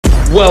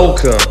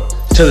Welcome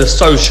to the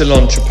Social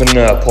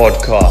Entrepreneur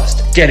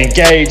Podcast. Get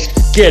engaged,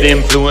 get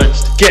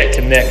influenced, get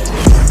connected.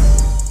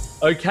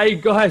 Okay,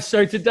 guys,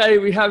 so today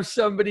we have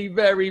somebody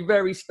very,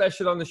 very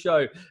special on the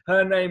show.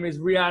 Her name is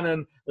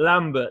Rhiannon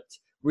Lambert.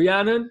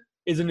 Rhiannon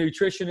is a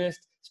nutritionist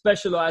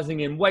specializing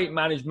in weight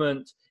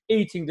management,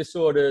 eating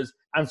disorders,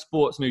 and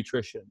sports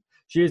nutrition.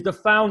 She is the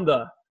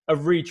founder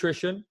of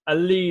Rhitrition, a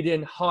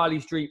leading Harley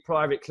Street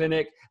private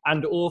clinic,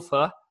 and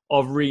author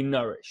of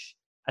Renourish,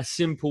 a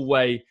simple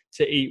way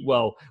to eat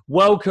well.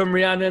 Welcome,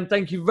 Rhiannon.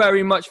 Thank you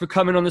very much for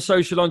coming on the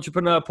Social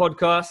Entrepreneur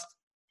Podcast.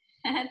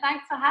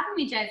 Thanks for having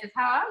me, Joseph.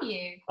 How are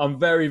you? I'm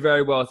very,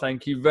 very well.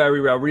 Thank you.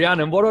 Very well.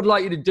 Rhiannon, what I'd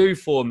like you to do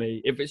for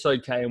me, if it's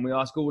okay, and we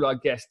ask all our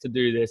guests to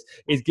do this,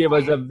 is give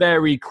us a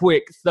very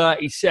quick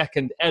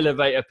 30-second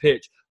elevator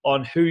pitch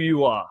on who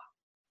you are.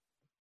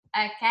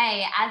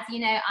 Okay, as you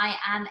know, I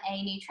am a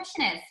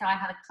nutritionist. So I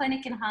have a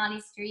clinic in Harley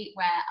Street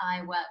where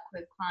I work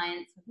with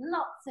clients with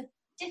lots of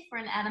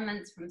different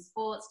elements, from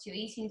sports to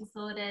eating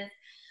disorders.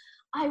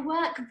 I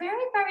work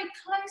very, very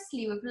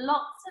closely with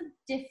lots of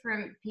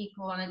different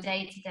people on a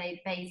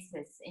day-to-day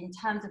basis in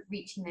terms of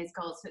reaching those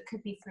goals. So it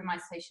could be through my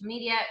social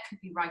media, it could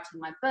be writing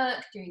my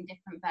book, doing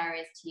different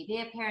various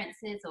TV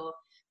appearances or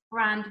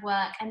brand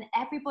work, and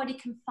everybody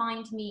can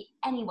find me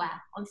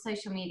anywhere on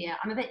social media.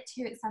 I'm a bit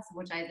too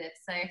accessible, Joseph.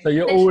 So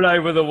you're all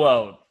over the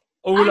world.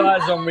 All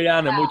eyes on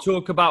Rhiannon. We'll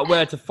talk about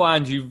where to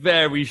find you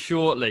very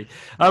shortly.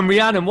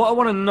 Rhiannon, what I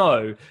want to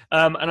know,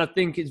 and I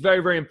think it's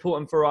very, very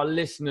important for our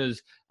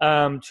listeners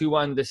to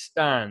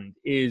understand,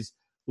 is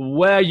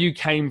where you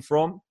came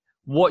from,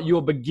 what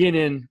your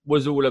beginning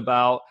was all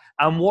about,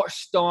 and what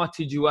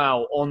started you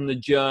out on the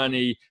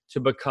journey to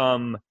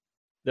become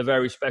the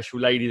very special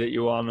lady that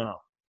you are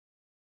now.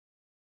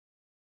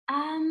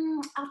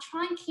 I'll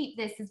try and keep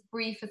this as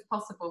brief as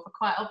possible for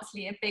quite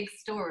obviously a big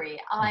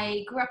story.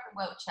 I grew up in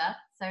Wiltshire,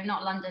 so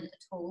not London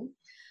at all.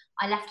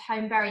 I left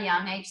home very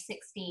young, age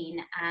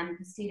 16, and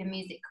pursued a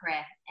music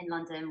career in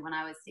London when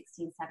I was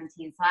 16,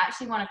 17. So I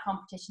actually won a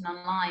competition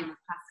online with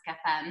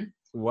Classic FM.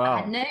 Wow. I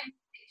had no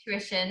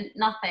tuition,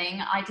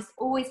 nothing. I just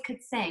always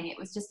could sing. It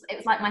was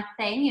like my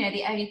thing, you know,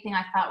 the only thing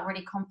I felt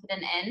really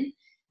confident in.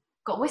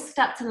 Got whisked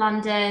up to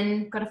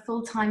London, got a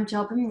full-time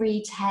job in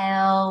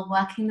retail,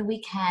 working the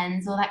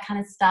weekends, all that kind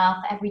of stuff,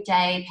 every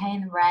day,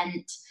 paying the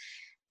rent.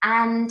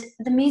 And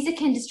the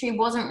music industry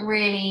wasn't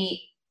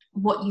really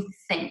what you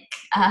think.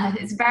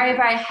 It's very,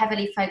 very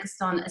heavily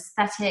focused on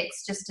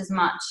aesthetics just as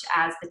much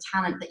as the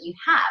talent that you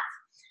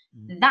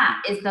have.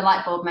 That is the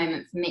light bulb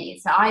moment for me.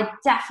 So I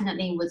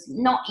definitely was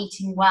not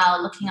eating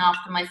well, looking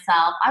after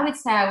myself. I would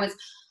say I was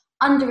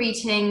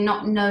under-eating,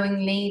 not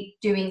knowingly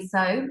doing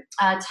so,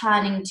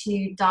 turning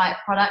to diet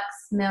products,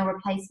 meal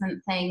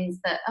replacement things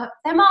that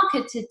they're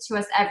marketed to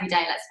us every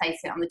day. Let's face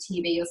it, on the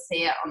TV, you'll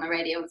see it, on the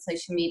radio, on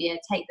social media,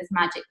 take this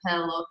magic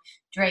pill or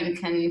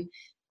drink, and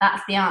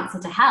that's the answer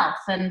to health.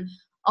 And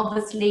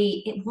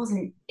obviously it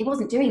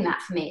wasn't doing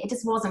that for me. It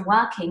just wasn't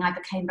working. I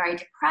became very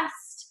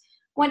depressed.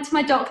 Went to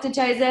my doctor,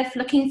 Joseph,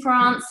 looking for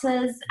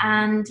answers,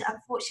 and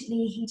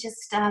unfortunately he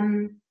just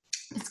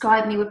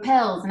prescribed me with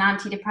pills and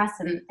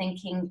antidepressant,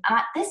 thinking, and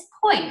at this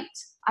point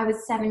I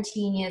was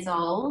 17 years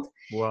old.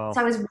 Wow.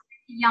 So I was really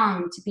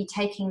young to be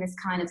taking this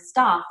kind of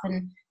stuff,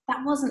 and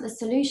that wasn't the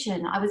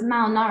solution. I was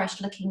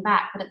malnourished looking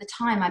back, but at the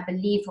time I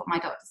believed what my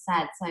doctor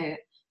said, so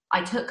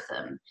I took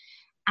them.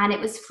 And it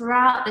was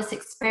throughout this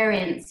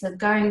experience of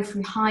going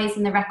through highs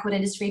in the record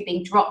industry,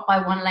 being dropped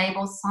by one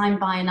label, signed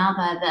by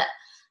another, that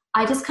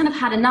I just kind of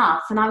had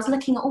enough. And I was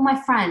looking at all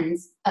my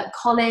friends at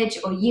college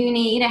or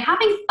uni, you know,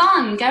 having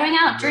fun, going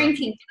out,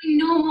 drinking, doing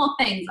normal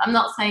things. I'm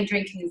not saying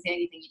drinking is the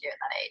only thing you do at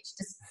that age,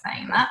 just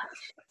saying that.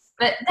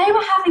 But they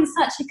were having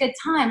such a good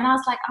time. And I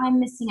was like, I'm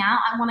missing out.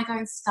 I want to go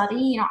and study.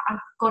 You know, I've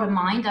got a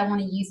mind. I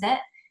want to use it.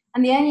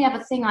 And the only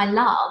other thing I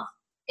love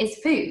is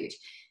food.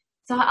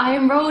 So I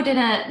enrolled in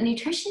a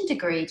nutrition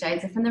degree,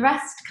 Joseph, and the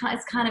rest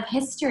is kind of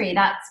history.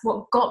 That's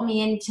what got me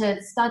into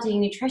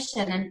studying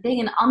nutrition and being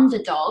an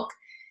underdog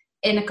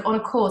on a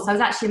course. I was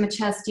actually a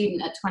mature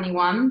student at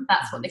 21.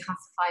 That's what they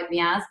classified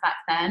me as back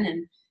then.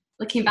 And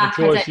looking back,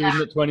 mature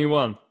student at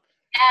 21. Yeah,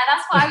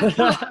 that's what I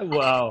was called.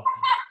 Wow.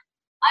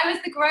 I was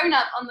the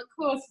grown-up on the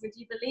course, would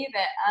you believe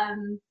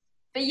it?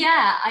 But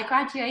yeah, I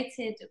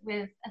graduated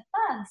with a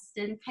first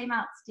and came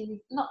out to do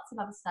lots of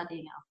other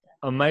studying after.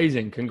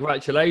 Amazing.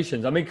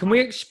 Congratulations. I mean, can we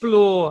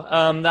explore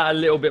that a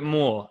little bit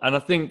more? And I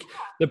think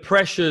the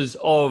pressures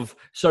of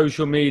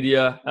social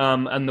media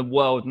and the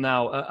world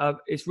now,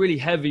 it's really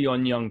heavy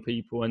on young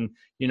people. And,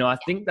 you know, I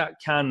think that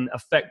can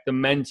affect them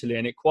mentally,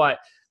 and it quite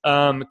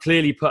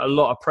clearly put a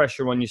lot of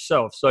pressure on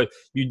yourself. So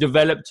you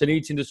developed an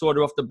eating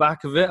disorder off the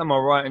back of it. Am I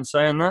right in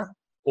saying that?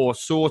 Or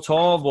sort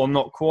of, or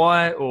not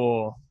quite,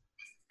 or...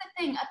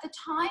 The thing, at the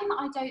time,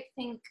 I don't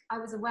think I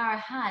was aware I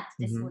had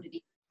disordered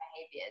eating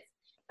behaviors.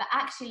 But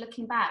actually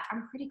looking back,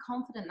 I'm pretty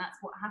confident that's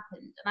what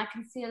happened. And I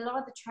can see a lot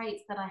of the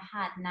traits that I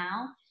had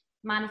now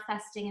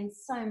manifesting in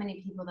so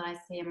many people that I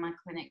see in my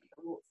clinic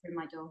that walk through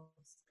my doors.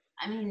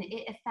 I mean,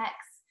 it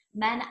affects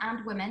men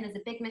and women. There's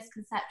a big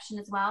misconception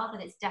as well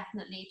that it's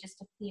definitely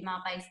just a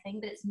female-based thing,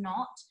 but it's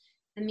not.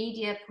 the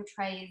media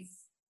portrays,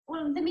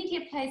 well, the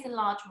media plays a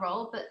large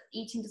role, but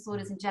eating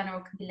disorders in general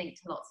can be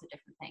linked to lots of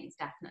different things,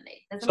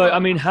 definitely. So, I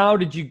mean, how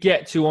did you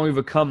get to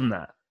overcome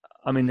that?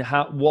 I mean,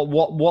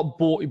 what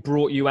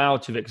brought you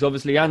out of it? Because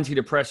obviously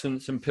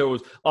antidepressants and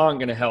pills aren't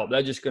going to help.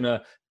 They're just going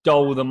to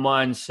dull the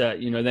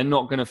mindset. You know, they're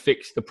not going to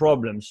fix the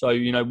problem. So,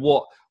 you know,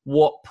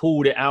 what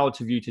pulled it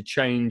out of you to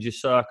change your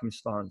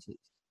circumstances?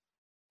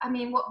 I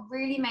mean, what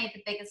really made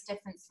the biggest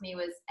difference to me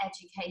was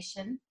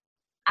education.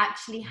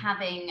 Actually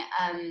having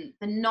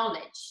the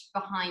knowledge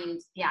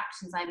behind the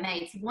actions I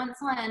made. So once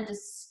I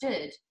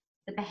understood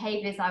the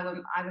behaviors I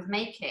was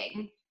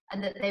making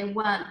and that they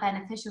weren't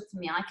beneficial to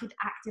me, I could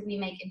actively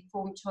make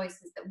informed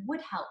choices that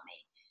would help me.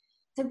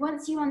 So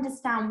once you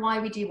understand why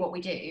we do what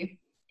we do,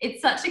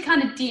 it's such a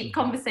kind of deep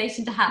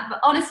conversation to have. But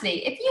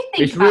honestly, if you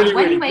think about really,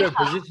 when really you wake good,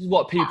 because this is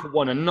what people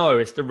want to know.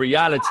 It's the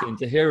reality, and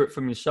to hear it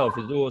from yourself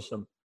is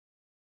awesome.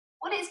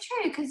 Well, it's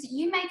true, because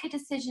you make a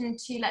decision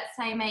to, let's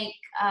say, make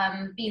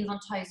beans on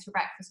toast for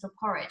breakfast or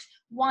porridge.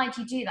 Why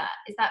do you do that?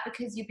 Is that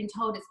because you've been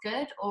told it's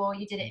good, or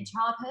you did it in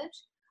childhood?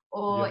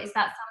 Or is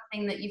that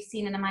something that you've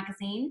seen in a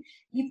magazine?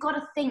 You've got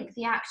to think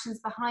the actions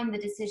behind the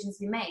decisions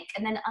we make,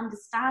 and then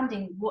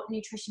understanding what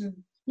nutrition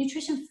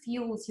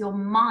fuels your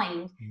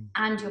mind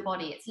and your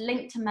body. It's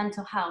linked to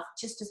mental health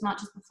just as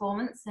much as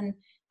performance. And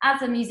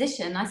as a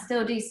musician, I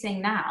still do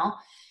sing now.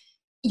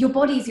 Your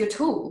body's your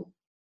tool.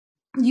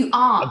 You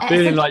are. I'm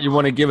feeling like you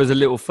want to give us a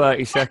little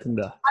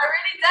 30-seconder. I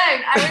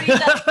really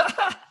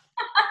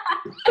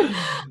don't.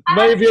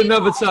 Maybe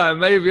another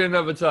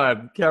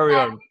time. Carry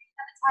on.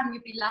 Time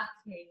you'd be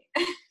lucky.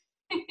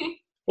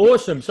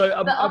 Awesome. So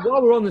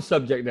while we're on the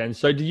subject then,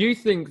 so do you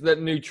think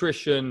that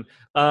nutrition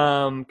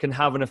can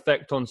have an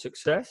effect on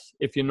success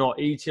if you're not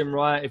eating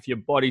right, if your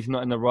body's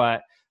not in the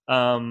right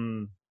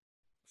frame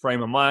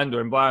of mind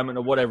or environment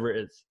or whatever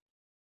it is?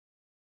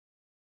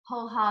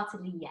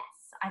 Wholeheartedly, yes.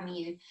 I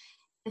mean,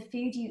 the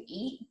food you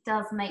eat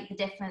does make the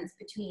difference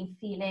between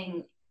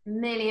feeling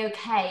merely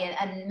okay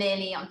and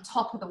merely on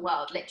top of the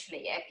world,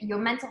 literally. Your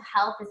mental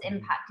health is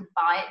impacted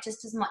by it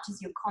just as much as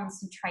your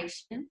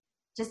concentration,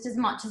 just as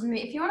much as mood.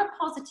 If you're in a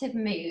positive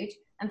mood,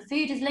 and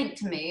food is linked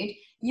to mood,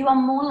 you are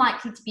more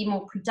likely to be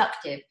more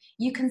productive.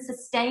 You can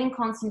sustain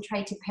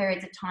concentrated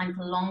periods of time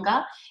for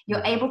longer.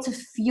 You're able to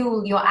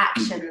fuel your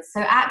actions. So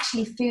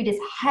actually food is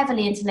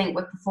heavily interlinked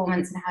with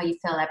performance and how you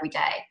feel every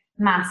day.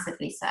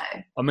 Massively so.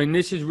 I mean,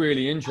 this is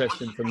really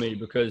interesting for me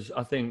because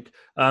I think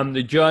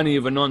the journey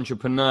of an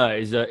entrepreneur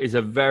is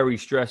a very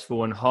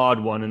stressful and hard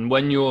one. And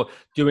when you're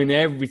doing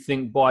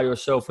everything by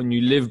yourself and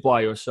you live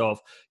by yourself,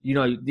 you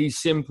know, these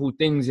simple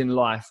things in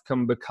life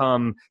can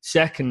become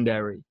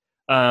secondary.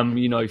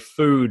 You know,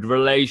 food,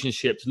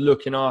 relationships,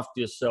 looking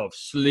after yourself,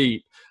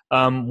 sleep,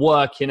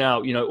 working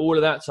out, you know, all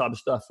of that type of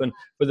stuff. And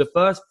for the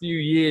first few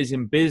years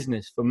in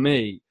business, for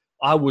me,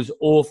 I was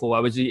awful. I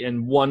was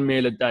eating one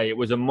meal a day. It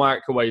was a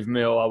microwave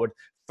meal. I would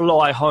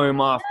fly home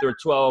after a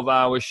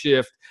 12-hour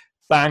shift,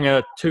 bang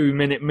a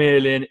 2-minute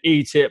meal in,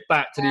 eat it,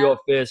 back to the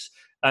office.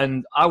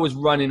 And I was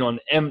running on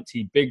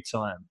empty big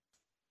time.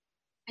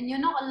 And you're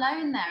not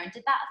alone there. And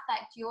did that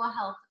affect your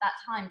health at that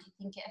time? Do you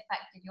think it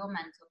affected your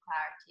mental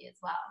clarity as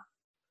well?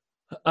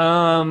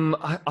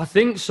 I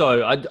think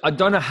so. I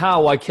don't know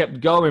how I kept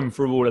going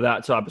through all of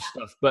that type of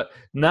stuff, but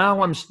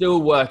now I'm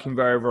still working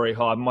very, very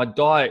hard. My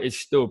diet is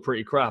still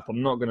pretty crap.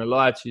 I'm not going to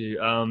lie to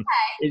you.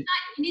 You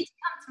need to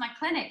come to my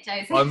clinic,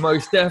 Joseph. I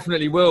most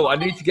definitely will. I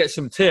need to get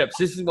some tips.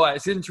 This is why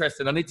it's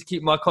interesting. I need to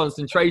keep my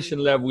concentration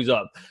levels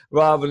up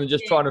rather than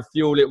just trying to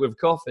fuel it with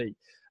coffee.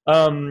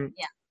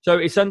 So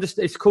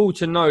it's cool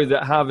to know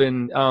that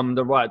having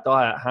the right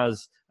diet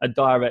has a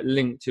direct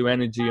link to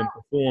energy and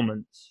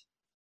performance.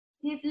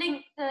 You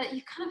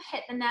kind of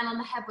hit the nail on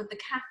the head with the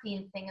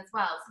caffeine thing as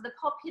well. So the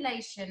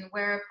population,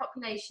 we're a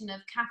population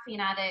of caffeine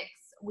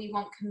addicts. We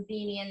want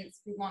convenience.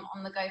 We want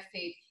on-the-go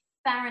food.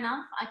 Fair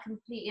enough. I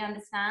completely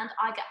understand.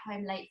 I get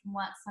home late from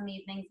work some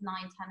evenings, 9,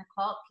 10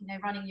 o'clock. You know,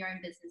 running your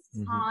own business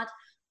is hard.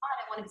 I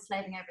don't want to be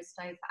slaving over a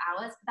stove for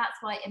hours. But that's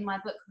why in my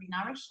book,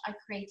 Renourish, I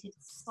created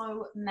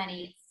so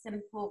many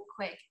simple,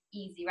 quick,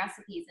 easy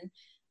recipes. And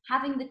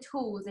having the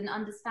tools and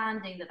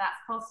understanding that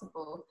that's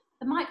possible.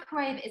 The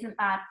microwave isn't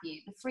bad for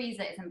you. The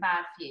freezer isn't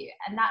bad for you.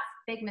 And that's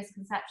big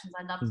misconceptions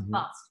I love to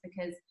bust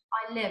because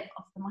I live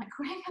off the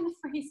microwave and the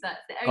freezer.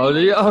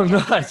 Oh,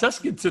 nice. That's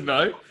good to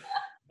know.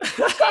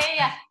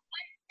 Yeah.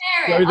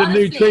 So the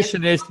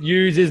nutritionist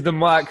uses the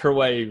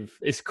microwave.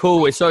 It's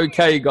cool. It's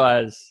okay,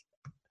 guys.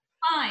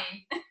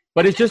 Fine.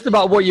 But it's just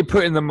about what you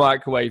put in the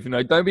microwave, you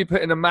know. Don't be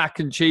putting a mac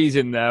and cheese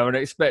in there and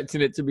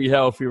expecting it to be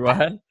healthy,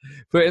 right?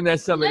 Put in there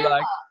something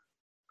like...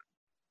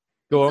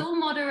 Go on. It's all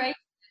moderation.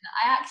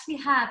 I actually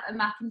have a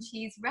mac and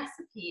cheese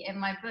recipe in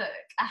my book,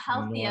 a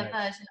healthier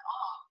version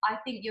of. I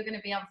think you're going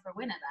to be on for a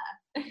winner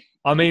there.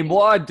 I mean,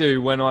 what I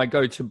do when I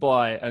go to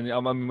buy, and I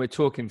mean, we're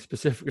talking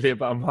specifically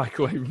about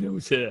microwave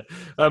meals here,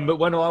 but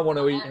when I want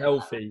to eat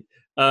healthy,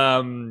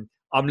 I'm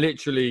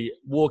literally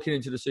walking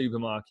into the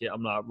supermarket.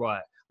 I'm like,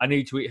 right, I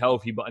need to eat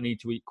healthy, but I need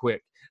to eat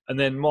quick. And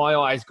then my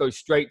eyes go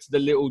straight to the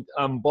little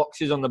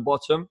boxes on the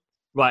bottom.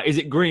 Right. Is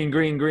it green,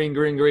 green, green,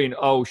 green, green?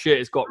 Oh shit,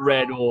 it's got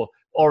red or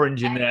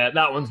orange in there.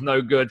 That one's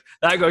no good.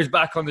 That goes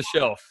back on the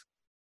shelf.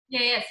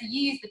 Yeah. So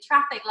you use the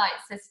traffic light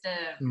system.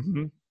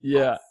 Mm-hmm.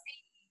 Yeah.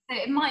 So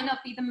it might not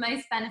be the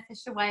most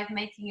beneficial way of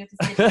making your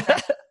decision.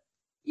 But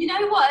you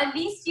know what? At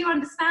least you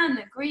understand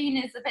that green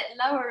is a bit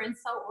lower in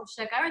salt or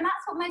sugar, and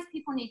that's what most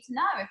people need to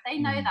know. If they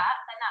know that, then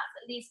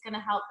that's at least going to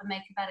help them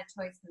make a better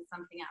choice than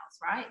something else,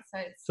 right?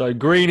 So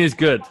green is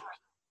good.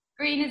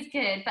 Green is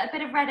good, but a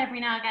bit of red every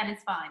now and again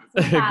is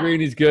fine.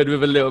 Green is good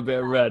with a little bit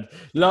of red.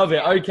 Love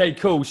it. Okay,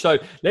 cool. So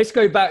let's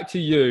go back to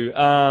you,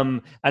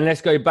 and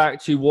let's go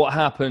back to what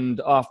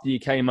happened after you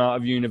came out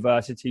of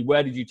university.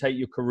 Where did you take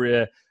your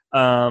career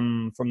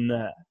from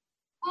there?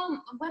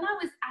 Well, when I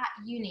was at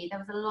uni, there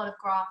was a lot of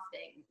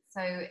grafting.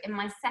 So in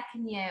my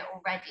second year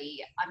already,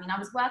 I mean, I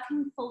was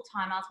working full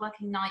time. I was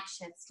working night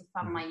shifts to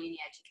fund my uni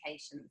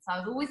education. So I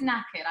was always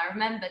knackered. I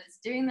remember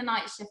just doing the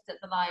night shift at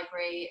the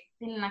library,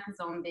 feeling like a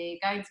zombie,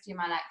 going to do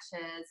my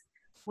lectures,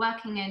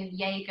 working in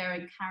Jaeger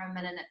and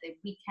Caramillan at the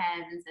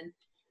weekends. And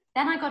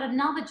then I got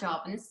another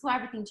job, and this is where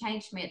everything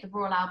changed for me at the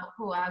Royal Albert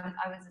Hall. I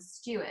was a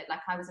steward,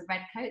 like I was a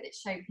red coat that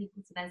showed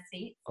people to their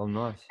seats. Oh,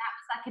 nice. That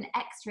was like an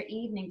extra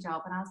evening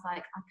job, and I was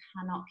like, I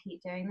cannot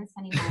keep doing this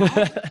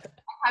anymore.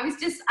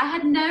 I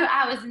had no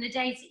hours in the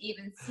day to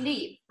even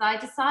sleep. So I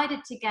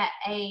decided to get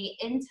a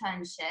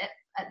internship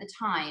at the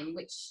time,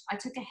 which I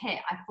took a hit.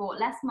 I thought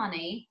less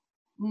money,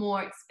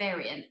 more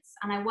experience.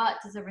 And I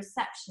worked as a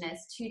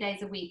receptionist 2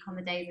 days a week on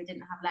the days I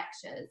didn't have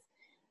lectures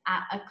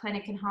at a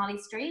clinic in Harley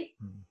Street.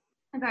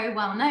 A very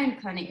well-known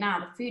clinic now,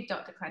 the Food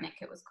Doctor Clinic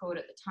it was called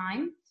at the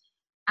time.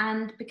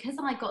 And because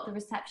I got the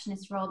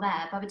receptionist role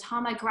there, by the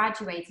time I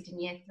graduated in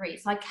year 3,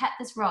 so I kept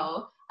this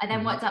role. I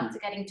then worked up to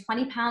getting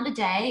 £20 a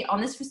day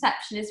on this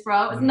receptionist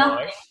role. It was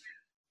nothing.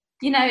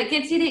 You know, it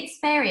gives you the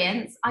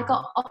experience. I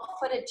got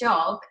offered a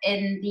job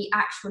in the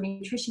actual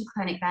nutrition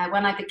clinic there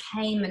when I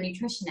became a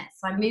nutritionist.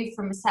 So I moved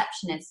from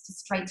receptionist to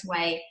straight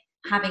away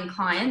having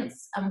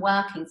clients and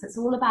working. So it's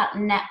all about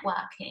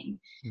networking.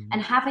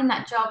 And having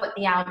that job at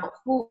the Albert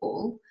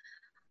Hall,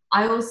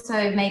 I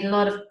also made a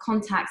lot of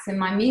contacts in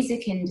my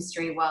music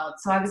industry world.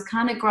 So I was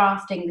kind of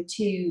grafting the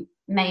two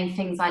main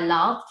things I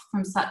loved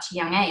from such a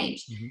young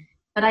age.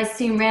 But I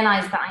soon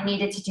realized that I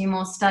needed to do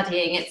more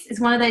studying. It's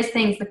one of those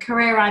things, the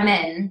career I'm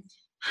in,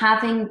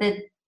 having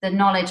the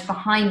knowledge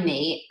behind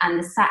me and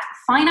the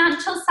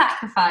financial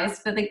sacrifice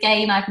for the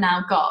gain I've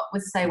now got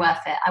was so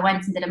worth it. I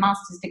went and did a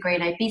master's degree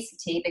in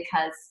obesity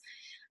because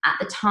at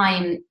the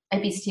time,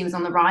 obesity was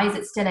on the rise.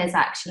 It still is,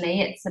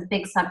 actually. It's a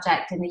big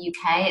subject in the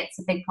UK. It's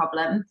a big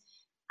problem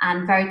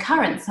and very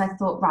current. So I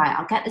thought, right,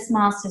 I'll get this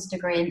master's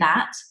degree in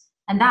that.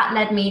 And that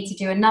led me to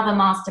do another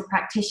master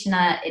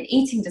practitioner in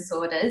eating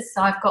disorders.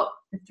 So I've got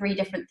the 3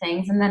 different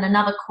things, and then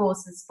another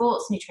course in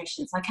sports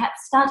nutrition. So I kept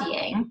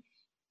studying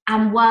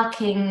and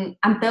working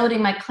and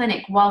building my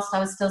clinic whilst I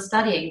was still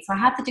studying. So I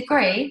had the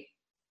degree,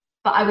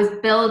 but I was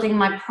building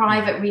my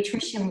private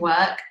nutrition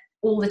work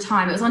all the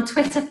time. It was on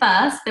Twitter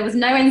first. There was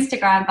no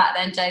Instagram back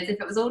then, Joseph.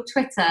 It was all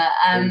Twitter.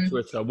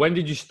 Twitter. When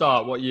did you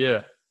start? What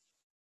year?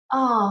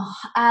 Twitter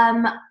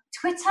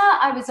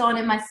I was on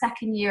in my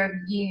second year of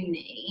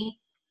uni.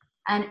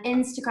 And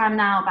Instagram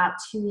now about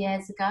 2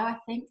 years ago, I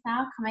think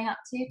now, coming up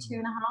to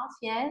 2.5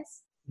 years.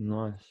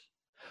 Nice.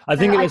 I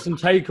think there's some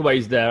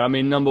takeaways there. I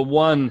mean, number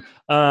one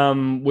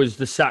was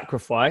the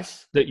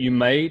sacrifice that you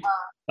made,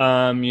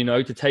 you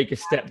know, to take a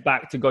step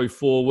back to go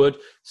forward.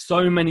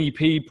 So many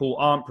people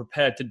aren't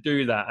prepared to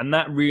do that. And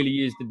that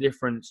really is the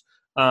difference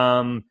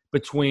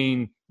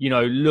between, you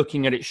know,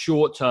 looking at it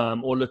short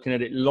term or looking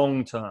at it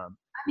long term.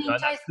 I mean,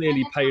 that's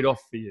clearly paid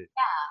off for you.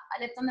 Yeah,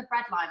 I lived on the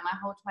breadline my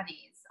whole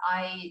 20s.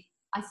 I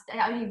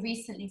only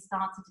recently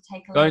started to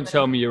take a Don't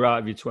tell me you're out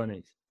of your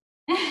 20s.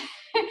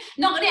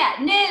 Not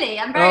yet, nearly.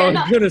 I'm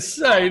going to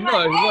say,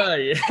 no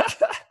way.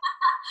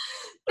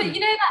 But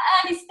you know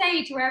that early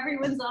stage where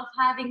everyone's off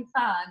having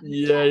fun?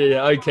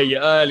 Yeah. Okay,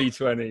 your early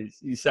 20s,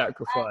 you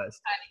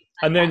sacrificed.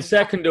 And then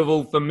second of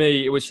all, for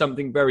me, it was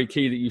something very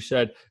key that you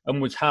said,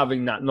 and was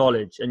having that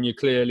knowledge. And you're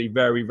clearly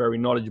very, very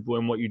knowledgeable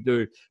in what you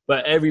do.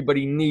 But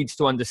everybody needs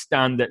to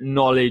understand that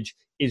knowledge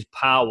is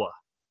power.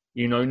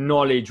 You know,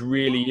 knowledge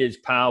really is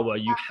power.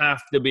 You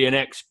have to be an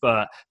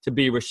expert to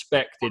be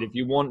respected. If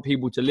you want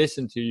people to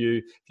listen to you,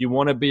 if you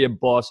want to be a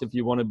boss, if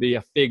you want to be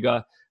a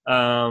figure,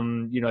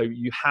 you know,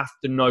 you have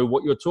to know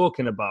what you're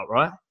talking about,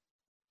 right?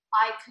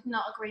 I could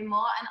not agree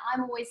more. And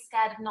I'm always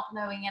scared of not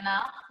knowing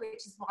enough,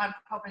 which is why I'm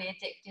probably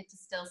addicted to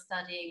still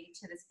studying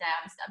to this day.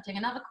 I'm doing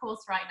another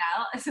course right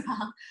now as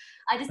well.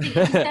 I just think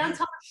if you stay on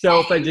top of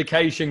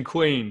Self-education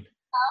queen.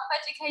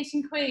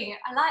 Self-education queen.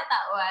 I like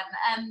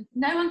that one.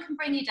 No one can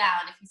bring you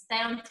down if you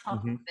stay on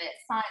top of it.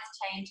 Science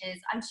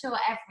changes. I'm sure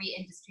every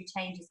industry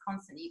changes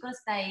constantly. You've got to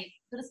stay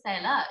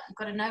alert. You've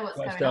got to know what's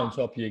going on. Stay on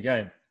top of your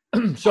game.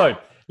 So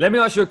let me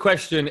ask you a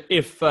question.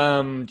 If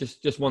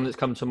just one that's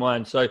come to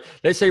mind. So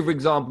let's say, for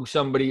example,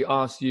 somebody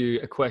asks you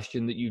a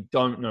question that you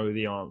don't know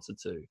the answer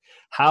to.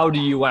 How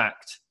do you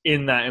act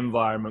in that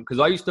environment?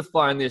 Because I used to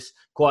find this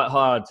quite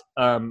hard.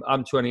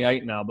 I'm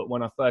 28 now, but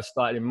when I first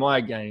started in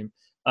my game,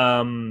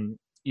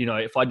 you know,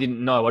 if I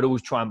didn't know, I'd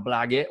always try and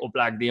blag it or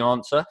blag the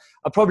answer.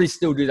 I probably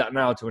still do that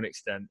now to an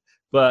extent.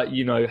 But,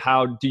 you know,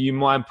 how do you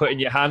mind putting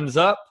your hands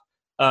up?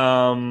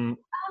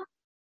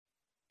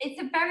 It's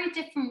a very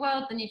different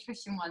world, the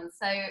nutrition one.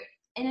 So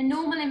in a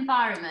normal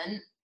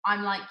environment,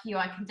 I'm like you,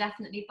 I can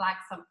definitely blag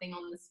something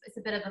on this. It's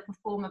a bit of a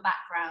performer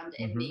background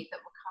in me that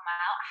will come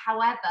out.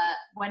 However,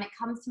 when it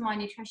comes to my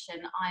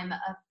nutrition, I'm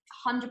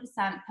 100%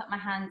 put my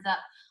hands up.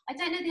 I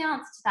don't know the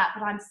answer to that,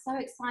 but I'm so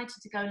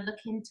excited to go and look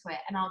into it,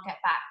 and I'll get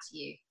back to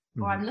you.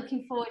 Or I'm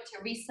looking forward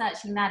to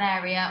researching that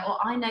area, or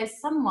I know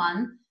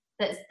someone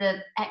that's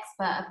the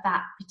expert of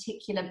that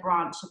particular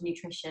branch of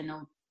nutrition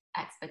or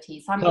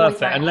expertise. So I'm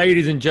perfect. And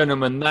ladies and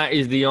gentlemen, that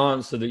is the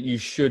answer that you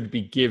should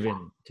be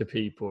giving to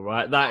people,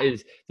 right? That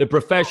is the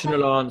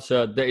professional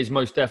answer that is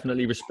most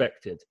definitely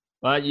respected,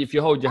 right? If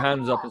you hold your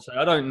hands up and say,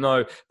 I don't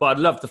know, but I'd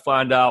love to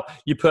find out,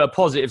 you put a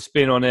positive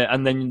spin on it,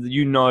 and then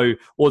you know,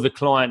 or the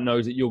client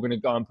knows that you're going to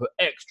go and put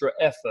extra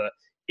effort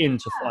in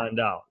to find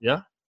out. Yeah.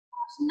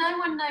 No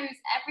one knows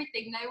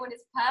everything. No one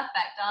is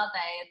perfect, are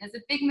they? And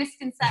there's a big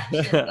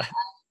misconception.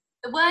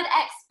 The word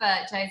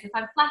expert, Joseph,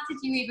 I'm flattered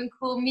you even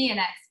call me an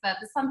expert,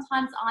 but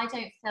sometimes I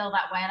don't feel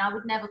that way, and I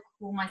would never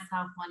call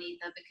myself one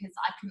either, because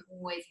I can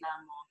always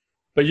learn more.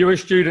 But you're a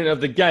student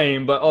of the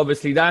game, but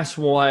obviously that's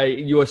why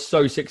you're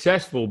so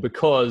successful,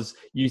 because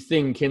you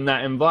think in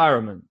that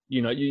environment,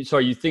 you know,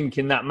 you think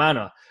in that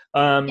manner,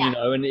 you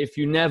know, and if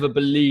you never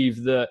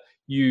believe that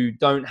you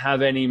don't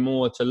have any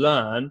more to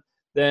learn,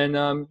 then,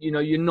 you know,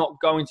 you're not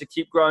going to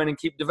keep growing and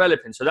keep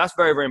developing. So that's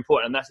very, very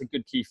important. And that's a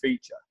good key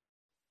feature.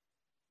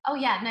 Oh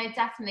yeah, no,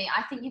 definitely.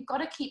 I think you've got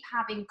to keep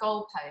having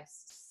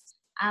goalposts,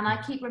 and I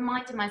keep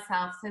reminding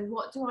myself, so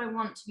what do I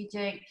want to be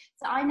doing?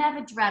 So I never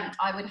dreamt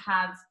I would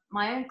have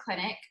my own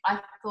clinic. I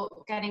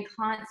thought getting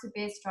clients would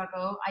be a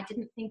struggle. I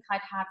didn't think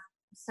I'd have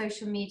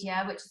social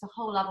media, which is a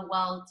whole other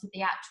world to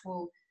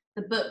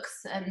the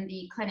books and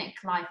the clinic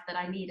life that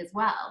I need as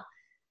well.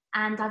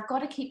 And I've got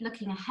to keep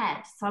looking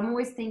ahead. So I'm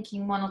always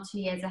thinking 1 or 2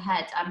 years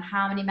ahead.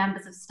 How many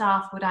members of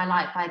staff would I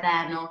like by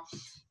then? Or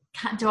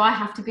do I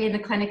have to be in the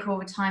clinic all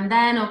the time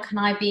then? Or can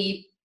I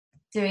be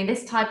doing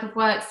this type of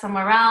work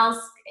somewhere else?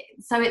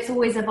 So it's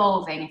always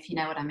evolving, if you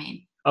know what I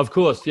mean. Of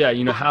course, yeah.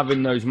 You know,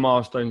 having those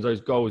milestones,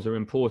 those goals are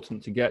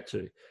important to get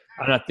to.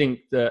 And I think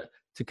that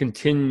to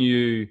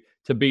continue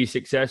to be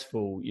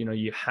successful, you know,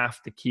 you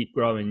have to keep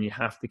growing, you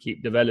have to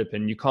keep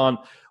developing. You can't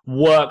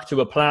work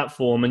to a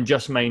platform and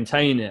just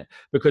maintain it,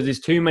 because there's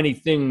too many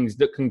things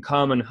that can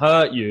come and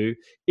hurt you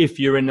if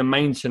you're in the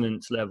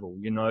maintenance level.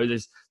 You know,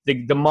 there's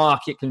the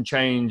market can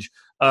change,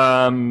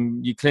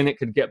 your clinic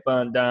could get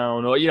burnt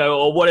down, or, you know,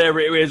 or whatever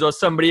it is, or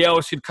somebody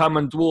else could come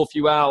and dwarf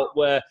you out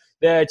where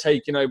they're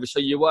taking over. So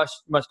you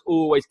must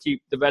always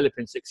keep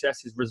developing.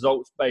 Success is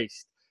results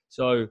based.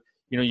 So,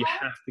 you know, you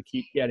have to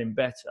keep getting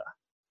better.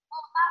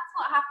 Well, that's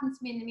what happened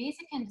to me in the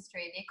music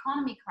industry. The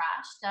economy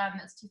crashed.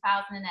 It was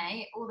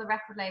 2008. All the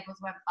record labels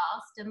went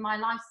bust, and my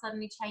life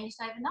suddenly changed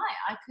overnight.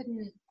 I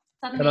couldn't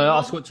suddenly. Can I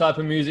ask what type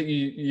of music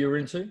you're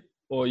into,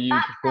 or you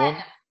perform?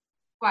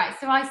 Right.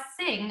 So I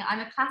sing. I'm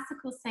a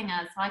classical singer,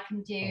 so I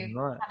can do nice.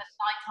 kind of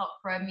light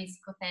opera,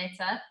 musical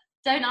theatre.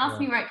 Don't ask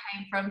me where it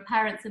came from.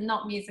 Parents are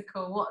not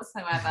musical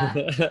whatsoever.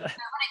 So when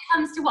it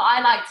comes to what I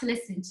like to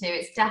listen to,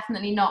 it's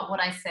definitely not what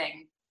I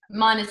sing.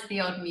 Minus the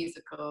odd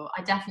musical.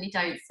 I definitely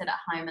don't sit at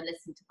home and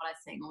listen to what I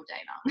sing all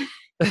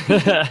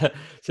day long.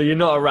 So you're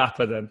not a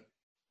rapper then?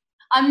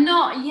 I'm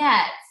not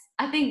yet.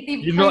 I think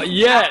you're not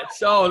yet.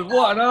 Oh,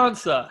 what an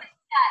answer!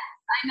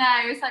 I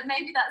know. It's like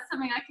maybe that's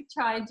something I could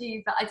try and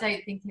do, but I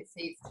don't think it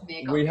suits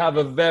me. We have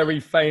a very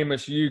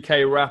famous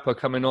UK rapper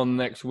coming on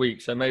next week,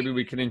 so maybe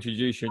we can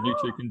introduce you and you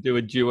two can do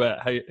a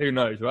duet. Hey, who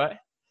knows, right?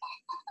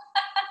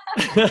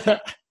 Never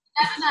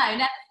know.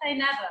 Never say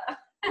never.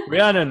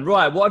 Rhiannon,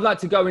 right, what I'd like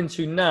to go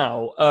into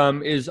now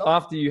is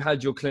after you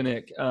had your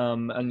clinic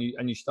and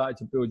you started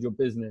to build your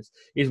business,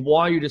 is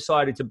why you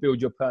decided to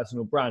build your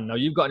personal brand. Now,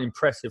 you've got an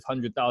impressive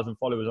 100,000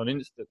 followers on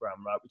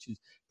Instagram, right, which is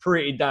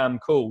pretty damn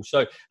cool.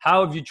 So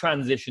how have you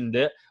transitioned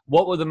it?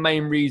 What were the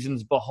main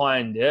reasons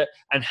behind it?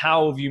 And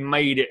how have you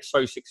made it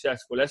so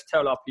successful? Let's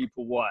tell our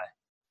people why.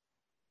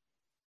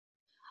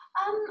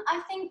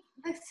 I think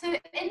so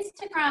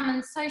Instagram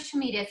and social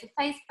media, so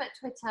Facebook,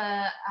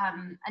 Twitter,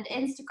 and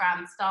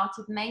Instagram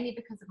started mainly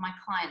because of my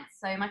clients.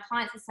 So my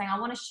clients are saying, I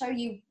want to show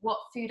you what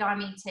food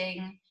I'm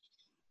eating.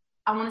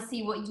 I want to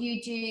see what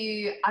you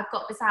do. I've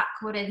got this app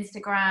called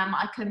Instagram.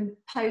 I can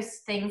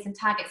post things and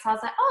tag it. So I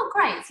was like, oh,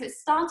 great. So it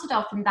started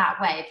off in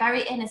that way,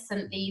 very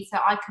innocently, so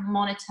I can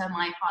monitor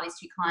my Harley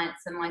Street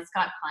clients and my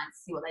Skype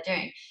clients, see what they're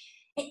doing.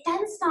 It then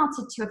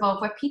started to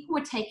evolve where people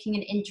were taking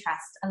an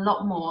interest a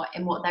lot more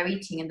in what they're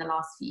eating in the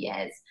last few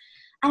years.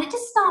 And it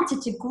just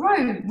started to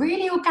grow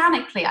really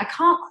organically. I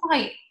can't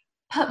quite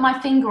put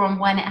my finger on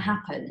when it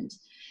happened,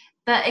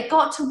 but it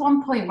got to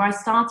one point where I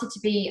started to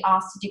be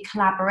asked to do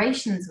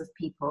collaborations with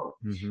people.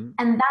 Mm-hmm.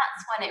 And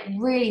that's when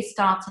it really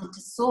started to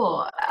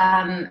soar.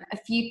 A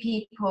few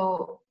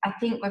people, I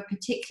think with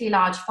particularly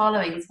large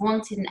followings,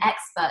 wanted an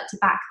expert to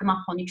back them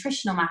up on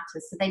nutritional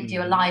matters. So they'd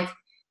do a live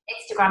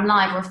Instagram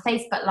Live or a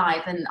Facebook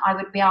Live, and I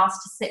would be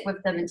asked to sit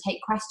with them and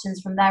take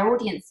questions from their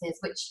audiences,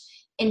 which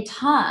in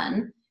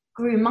turn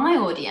grew my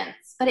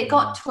audience. But it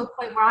got to a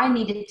point where I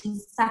needed to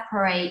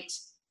separate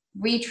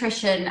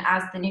Rhitrition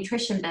as the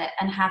nutrition bit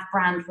and have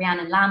brand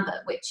Rhiannon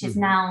Lambert, which is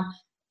now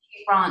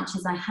two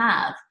branches I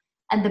have.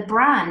 And the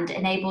brand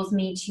enables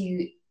me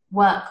to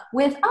work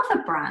with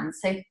other brands.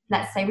 So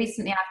let's say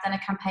recently I've done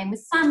a campaign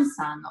with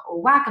Samsung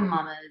or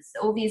Wagamama's,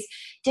 all these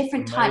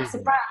different types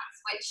of brands,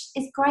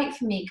 which is great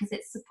for me because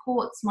it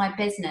supports my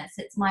business.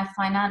 It's my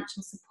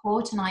financial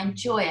support and I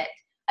enjoy it.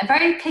 I'm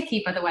very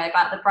picky, by the way,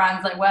 about the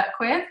brands I work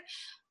with.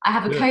 I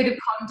have a code of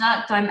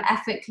conduct. I'm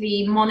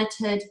ethically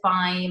monitored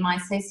by my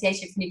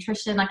Association for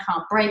Nutrition. I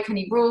can't break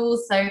any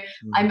rules. So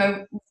I'm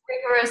a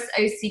rigorous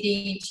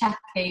OCD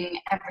checking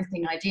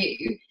everything I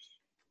do.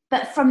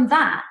 But from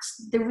that,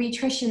 the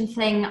Rhitrition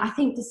thing, I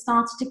think, just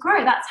started to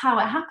grow. That's how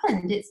it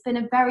happened. It's been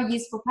a very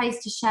useful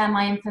place to share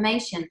my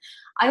information.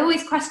 I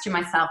always question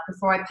myself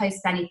before I post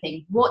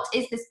anything. What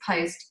is this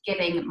post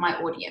giving my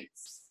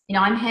audience? You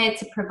know, I'm here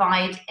to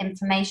provide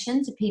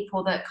information to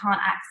people that can't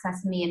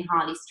access me in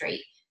Harley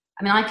Street.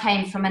 I mean, I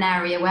came from an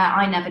area where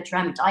I never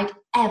dreamt I'd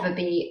ever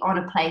be on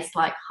a place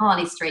like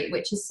Harley Street,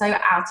 which is so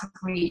out of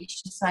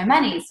reach to so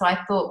many. So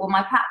I thought, well,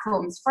 my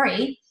platform's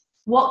free.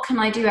 What can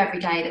I do every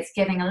day that's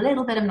giving a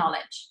little bit of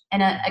knowledge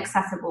in an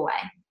accessible way?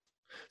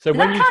 So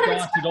when you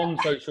started on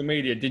social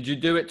media, did you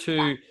do it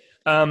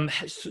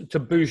to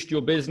boost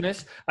your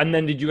business? And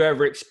then did you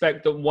ever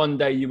expect that one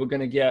day you were going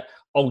to get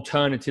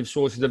alternative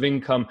sources of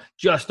income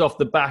just off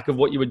the back of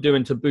what you were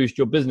doing to boost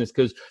your business?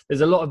 Because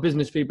there's a lot of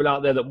business people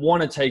out there that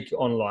want to take it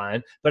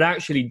online, but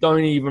actually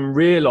don't even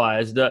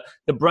realize that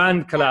the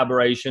brand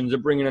collaborations are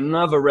bringing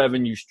another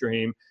revenue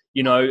stream.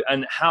 You know,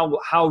 and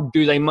how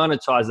do they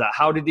monetize that?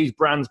 How did these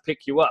brands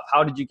pick you up?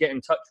 How did you get in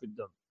touch with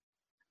them?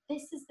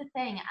 This is the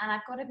thing, and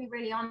I've got to be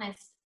really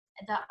honest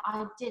that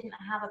I didn't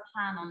have a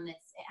plan on this.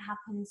 It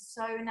happened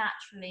so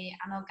naturally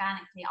and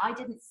organically. I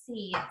didn't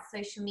see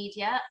social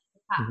media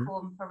as a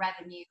platform for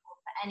revenue or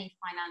for any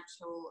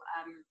financial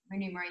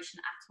remuneration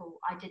at all.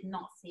 I did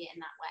not see it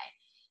in that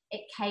way.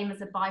 It came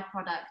as a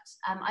byproduct.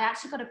 I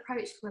actually got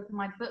approached with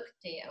my book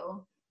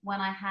deal when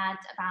I had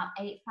about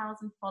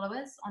 8,000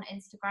 followers on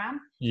Instagram.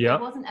 Yeah.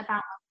 It wasn't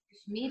about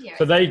social media.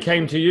 So they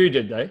came to you,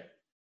 did they?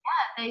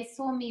 Yeah, they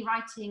saw me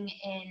writing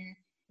in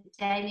the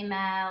Daily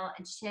Mail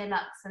and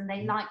SheerLuxe, and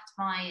they liked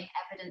my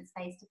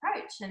evidence-based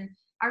approach. And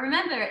I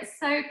remember it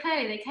so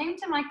clearly. They came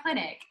to my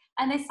clinic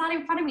and they sat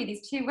in front of me,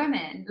 these two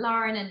women,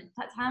 Lauren and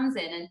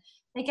Tamsin, and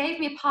they gave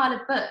me a pile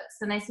of books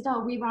and they said,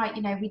 oh, we write,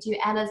 you know, we do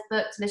Ella's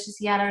book,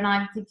 Delicious Yella. And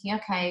I'm thinking,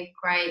 okay,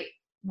 great.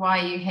 Why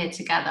are you here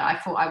together? I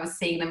thought I was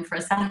seeing them for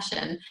a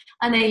session,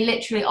 and they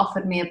literally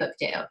offered me a book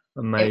deal.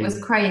 Amazing. It was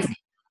crazy.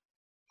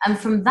 And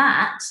from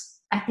that,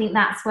 I think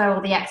that's where all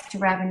the extra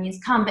revenues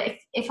come. But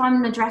if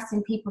I'm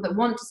addressing people that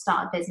want to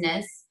start a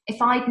business, if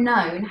I'd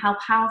known how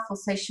powerful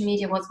social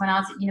media was when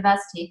I was at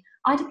university,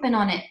 I'd have been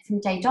on it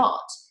from day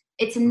dot.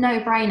 It's a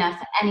no-brainer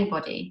for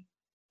anybody.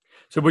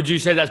 So would you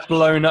say that's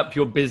blown up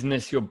your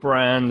business, your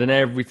brand, and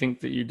everything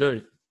that you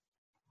do?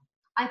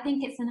 I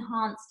think it's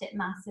enhanced it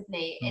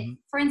massively.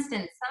 For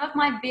instance, some of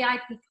my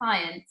VIP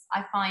clients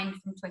I find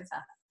from Twitter.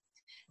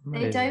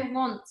 Amazing. They don't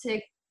want to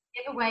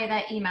give away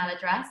their email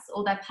address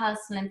or their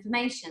personal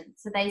information.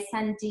 So they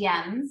send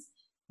DMs,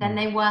 then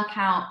they work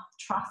out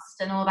trust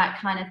and all that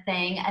kind of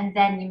thing, and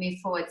then you move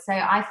forward. So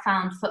I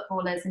found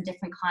footballers and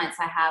different clients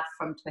I have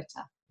from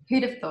Twitter.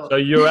 Who'd have thought? So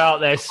you're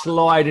out there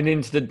sliding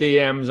into the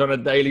DMs on a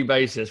daily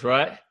basis,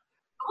 right?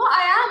 Well,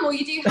 I am, or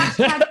you do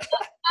hashtag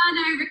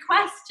journo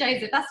request,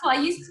 Joseph. That's what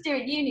I used to do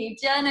at uni,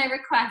 journo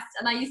request.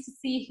 And I used to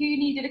see who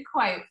needed a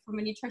quote from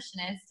a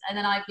nutritionist. And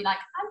then I'd be like,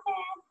 I'm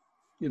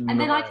there. And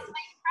then I just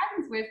make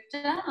friends with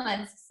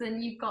journalists,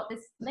 and you've got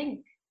this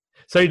link.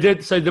 So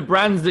the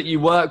brands that you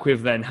work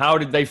with then, how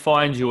did they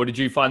find you, or did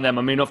you find them?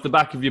 I mean, off the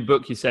back of your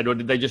book, you said, or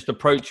did they just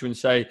approach you and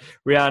say,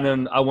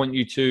 Rhiannon, I want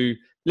you to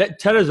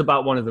tell us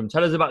about one of them.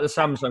 Tell us about the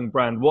Samsung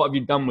brand. What have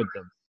you done with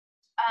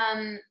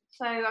them?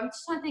 So I'm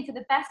just trying to think of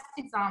the best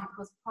example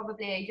was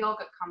probably a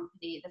yogurt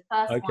company. The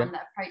first one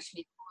that approached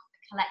me was the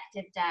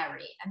Collective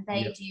Dairy, and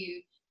they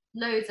do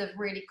loads of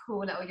really cool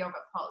little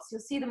yogurt pots. You'll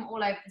see them all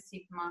over the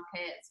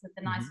supermarkets with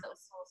the nice little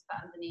sauce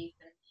bit underneath.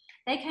 And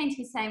they came to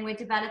me saying, we're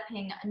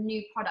developing a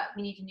new product.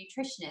 We need a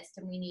nutritionist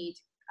and we need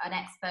an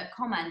expert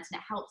comment,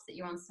 and it helps that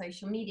you're on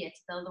social media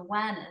to build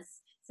awareness.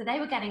 So they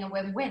were getting a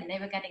win-win. They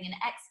were getting an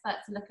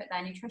expert to look at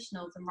their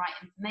nutritionals and write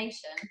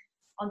information,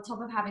 on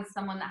top of having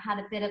someone that had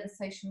a bit of a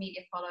social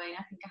media following.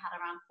 I think I had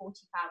around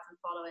 40,000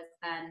 followers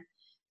then,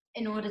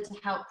 in order to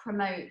help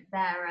promote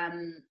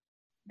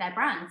their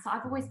brand. So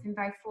I've always been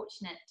very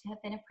fortunate to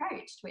have been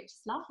approached, which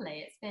is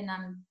lovely. It's been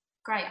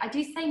great. I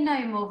do say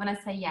no more than I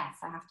say yes.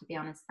 I have to be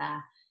honest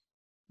there.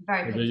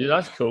 Very picky.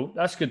 That's cool.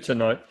 That's good to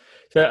know.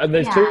 So, and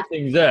there's two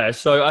things there.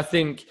 So I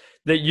think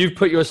that you've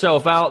put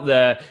yourself out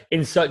there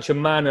in such a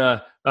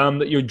manner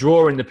that you're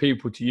drawing the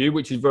people to you,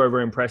 which is very,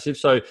 very impressive.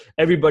 So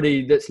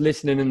everybody that's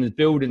listening and is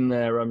building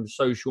their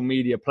social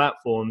media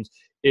platforms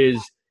is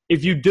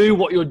if you do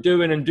what you're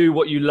doing and do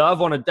what you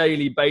love on a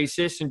daily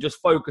basis and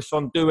just focus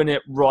on doing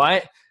it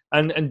right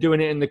and doing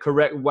it in the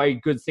correct way,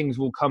 good things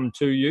will come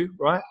to you,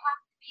 right?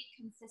 Be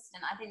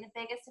consistent. I think the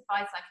biggest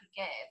advice I could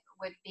give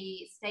would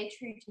be stay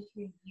true to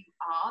who you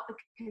are,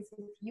 because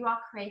if you are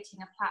creating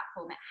a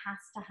platform, it has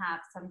to have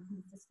some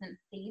consistent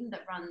theme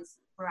that runs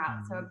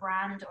throughout. So a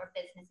brand or a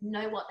business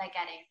know what they're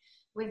getting.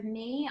 With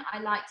me, I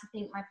like to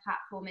think my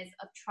platform is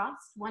of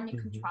trust, one you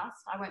can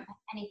trust. I won't put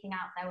anything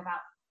out there without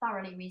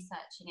thoroughly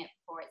researching it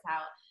before it's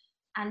out,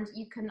 and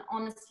you can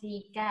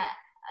honestly get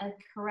a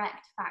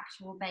correct,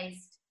 factual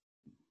based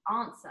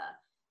answer.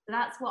 So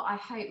that's what I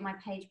hope my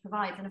page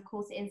provides. And of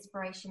course,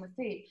 inspiration with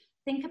food.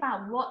 Think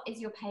about what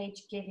is your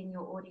page giving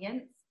your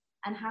audience,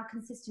 and how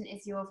consistent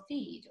is your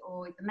feed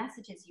or the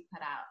messages you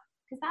put out,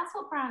 because that's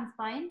what brands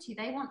buy into.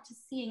 They want to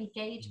see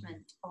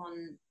engagement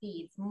on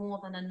feeds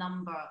more than a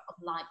number of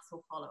likes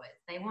or followers.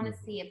 They want to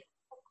see if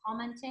people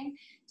commenting.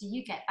 Do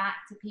you get back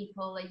to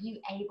people? Are you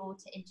able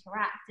to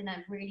interact in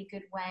a really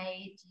good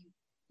way? Do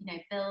you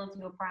build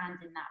your brand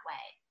in that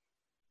way?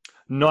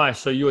 Nice.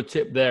 So your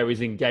tip there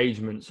is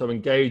engagement. So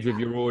engage with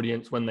your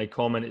audience when they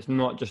comment. It's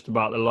not just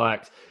about the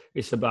likes.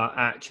 It's about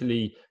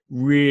actually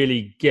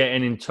really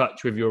getting in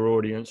touch with your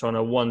audience on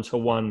a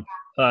one-to-one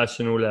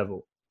personal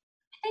level.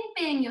 I think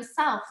being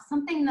yourself,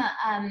 something that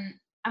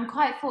I'm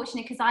quite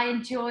fortunate, because I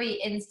enjoy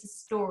Insta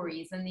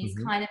stories and these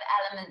kind of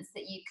elements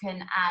that you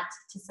can add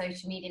to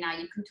social media now.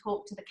 You can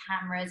talk to the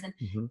cameras, and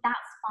that's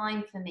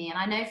fine for me. And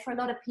I know for a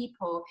lot of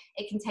people,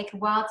 it can take a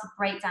while to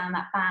break down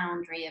that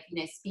boundary of,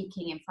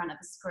 speaking in front of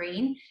a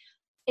screen.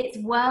 It's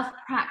worth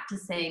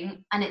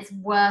practicing, and it's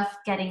worth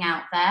getting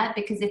out there,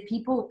 because if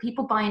people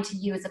buy into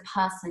you as a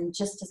person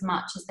just as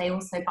much as they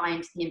also buy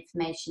into the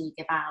information you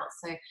give out.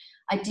 So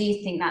I do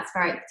think that's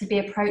to be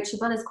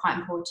approachable is quite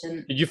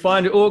important. Did you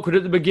find it awkward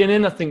at the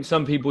beginning? I think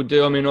some people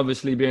do. I mean,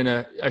 obviously being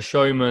a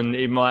showman,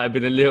 it might have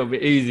been a little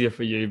bit easier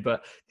for you,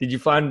 but did you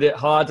find it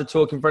hard to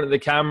talk in front of the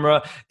camera?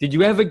 Did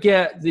you ever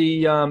get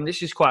the,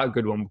 this is quite a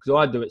good one because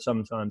I do it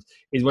sometimes,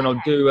 is when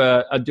I'll do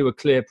a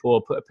clip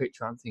or put a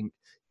picture and think,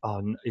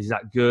 oh, is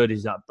that good?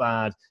 Is that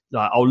bad?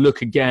 Like, I'll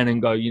look again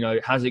and go,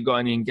 has it got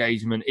any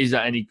engagement? Is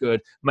that any good?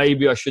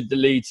 Maybe I should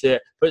delete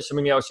it, put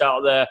something else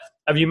out there.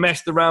 Have you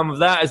messed around with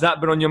that? Has that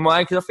been on your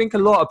mind? Because I think a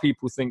lot of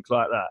people think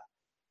like that.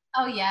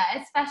 Oh yeah,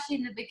 especially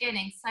in the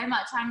beginning, so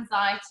much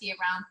anxiety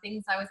around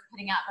things I was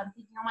putting out. I'm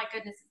thinking, oh my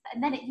goodness.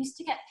 And then it used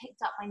to get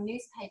picked up by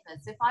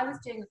newspapers. So if I was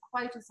doing a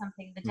quote or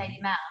something in the Daily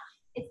Mail,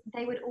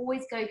 they would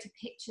always go to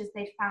pictures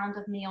they'd found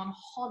of me on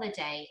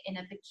holiday in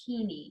a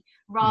bikini,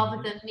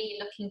 rather than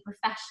me looking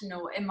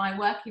professional in my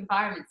work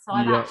environment. So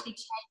I've actually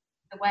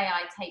changed the way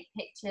I take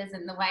pictures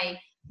and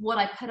what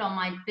I put on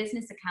my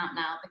business account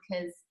now,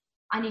 because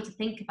I need to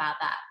think about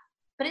that.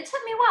 But it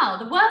took me a while.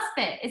 The worst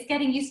bit is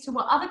getting used to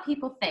what other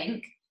people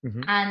think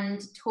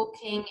and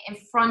talking in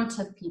front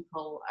of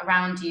people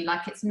around you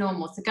like it's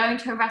normal. So going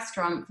to a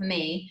restaurant for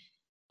me,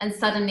 and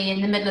suddenly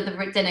in the middle of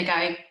the dinner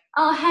going,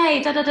 oh,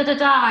 hey,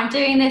 I'm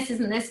doing this,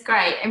 isn't this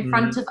great? In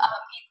front of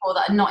other people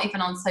that are not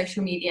even on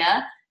social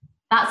media.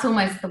 That's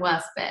almost the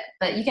worst bit,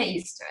 but you get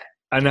used to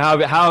it. And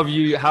how have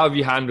you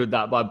handled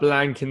that? By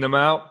blanking them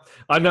out?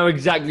 I know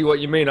exactly what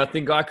you mean. I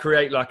think I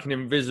create like an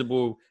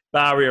invisible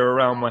barrier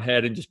around my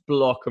head and just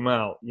block them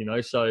out,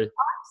 so.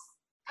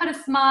 Put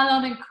a smile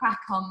on and crack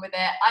on with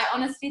it. I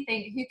honestly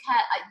think who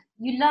cares?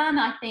 You learn,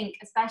 I think,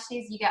 especially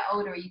as you get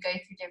older, you go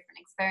through different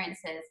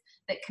experiences,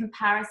 that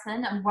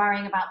comparison and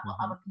worrying about what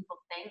other people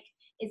think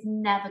is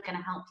never going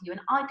to help you.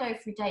 And I go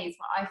through days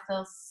where I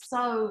feel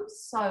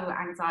so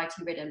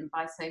anxiety ridden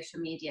by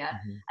social media.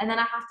 And then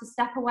I have to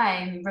step away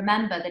and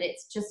remember that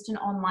it's just an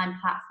online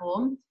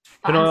platform.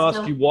 Can I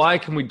ask you why?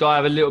 Can we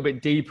dive a little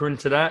bit deeper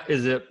into that?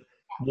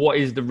 What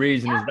is the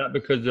reason? Is that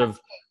because of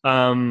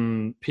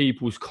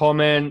people's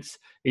comments?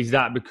 Is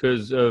that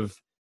because of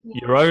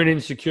your own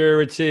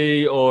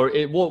insecurity, or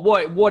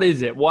what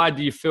is it? Why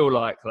do you feel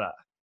like that?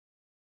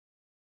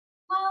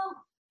 Well,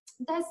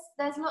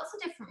 there's lots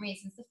of different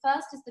reasons. The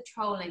first is the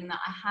trolling that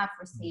I have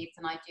received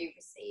and I do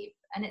receive,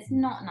 and it's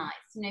not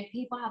nice.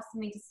 People have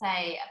something to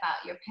say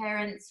about your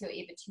appearance. You're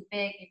either too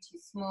big, you're too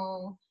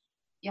small,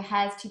 your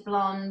hair's too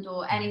blonde,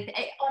 or anything.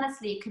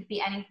 Honestly, it could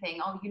be anything.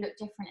 Oh, you look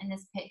different in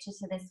this picture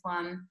to this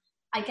one.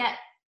 I get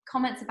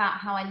comments about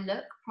how I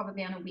look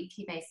probably on a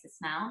weekly basis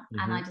now,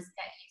 and I just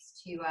get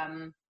used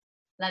to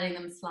letting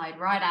them slide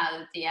right out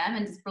of the DM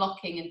and just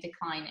blocking and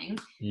declining.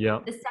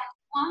 The second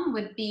one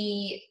would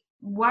be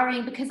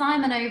worrying, because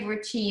I'm an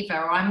overachiever,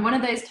 or I'm one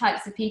of those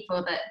types of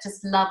people that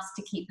just loves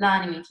to keep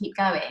learning and keep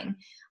going.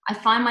 I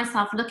find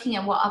myself looking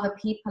at what other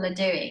people are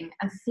doing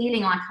and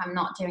feeling like I'm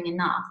not doing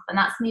enough. And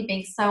that's me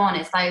being so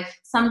honest. I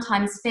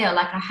sometimes feel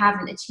like I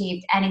haven't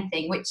achieved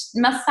anything, which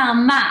must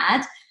sound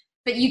mad,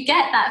 but you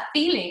get that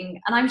feeling,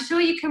 and I'm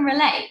sure you can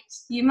relate.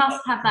 You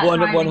must have that.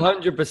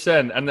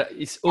 100%. And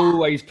it's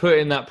always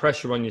putting that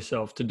pressure on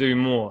yourself to do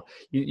more,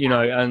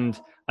 and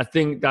I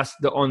think that's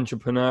the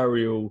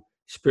entrepreneurial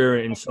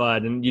spirit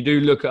inside, and you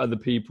do look at other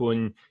people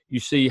and you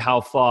see how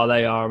far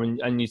they are,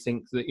 and you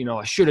think that, you know,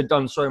 I should have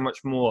done so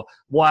much more.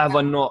 Why have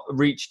I not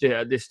reached it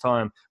at this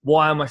time?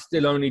 Why am I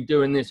still only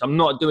doing this? I'm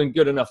not doing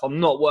good enough.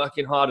 I'm not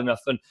working hard enough.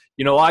 And,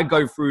 you know, I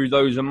go through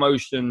those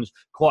emotions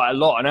quite a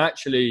lot, and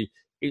actually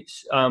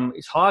it's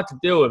hard to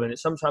deal with, and it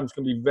sometimes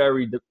can be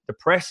very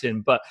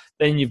depressing, but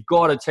then you've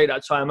got to take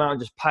that time out and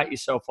just pat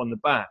yourself on the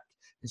back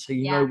and say,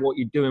 you know what,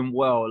 you're doing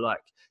well.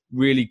 Like,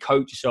 really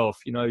coach yourself.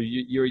 You know,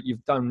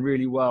 you've done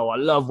really well. I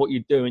love what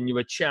you're doing. You're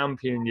a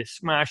champion. You're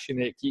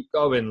smashing it. Keep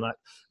going. Like,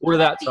 all of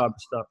that type of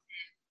stuff.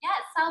 Yeah,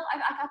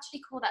 I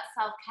actually call that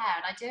self-care,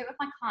 and I do it with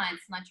my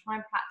clients, and I try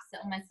and practice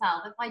it on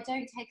myself. If I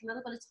don't take a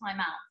little bit of time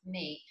out for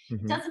me,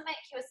 it doesn't make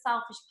you a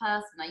selfish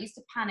person. I used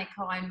to panic,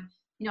 oh, I'm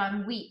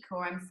weak,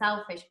 or I'm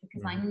selfish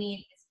because I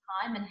need this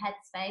time and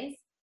headspace.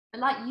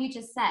 But like you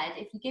just said,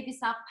 if you give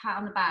yourself a pat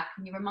on the back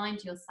and you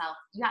remind yourself,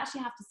 you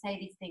actually have to say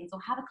these things, or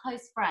have a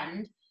close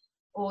friend.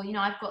 Or, you know,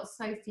 I've got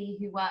Sophie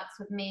who works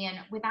with me, and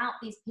without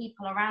these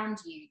people around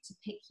you to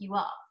pick you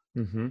up,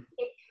 it can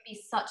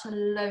be such a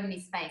lonely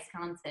space,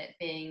 can't it?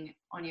 Being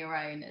on your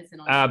own as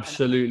an entrepreneur.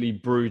 Absolutely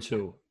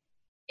brutal.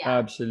 Yeah.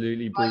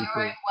 Absolutely brutal.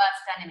 You're your own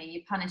worst enemy.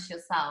 You punish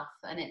yourself,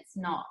 and it's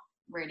not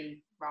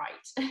really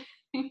right.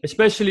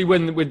 Especially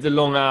when with the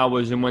long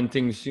hours and when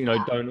things, you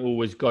know, don't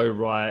always go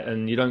right,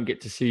 and you don't get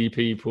to see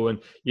people,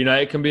 and, you know,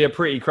 it can be a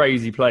pretty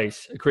crazy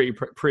place, pretty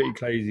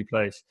crazy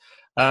place.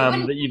 That you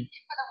for the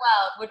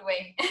world, would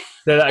we?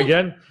 Say that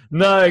again?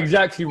 No,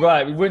 exactly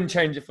right. We wouldn't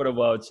change it for the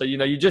world. So, you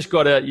know, you just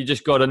gotta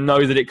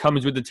know that it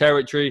comes with the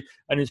territory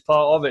and it's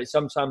part of it.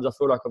 Sometimes I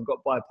feel like I've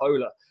got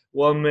bipolar.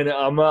 1 minute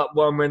I'm up,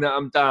 1 minute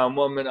I'm down,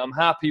 1 minute I'm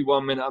happy,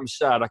 1 minute I'm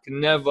sad.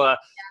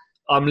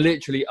 I'm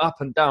literally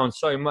up and down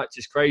so much.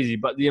 It's crazy.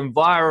 But the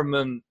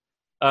environment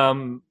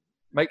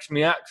makes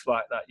me act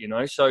like that, you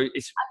know. So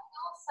it's. I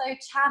can also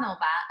channel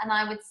that, and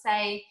I would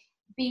say,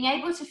 being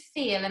able to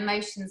feel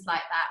emotions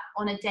like that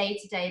on a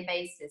day-to-day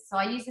basis. So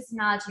I use this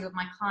analogy with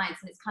my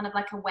clients, and it's kind of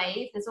like a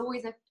wave. There's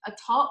always a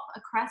top,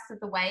 a crest of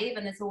the wave,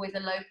 and there's always a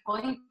low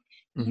point.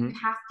 You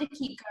have to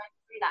keep going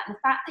through that. And the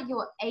fact that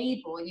you're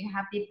able and you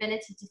have the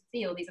ability to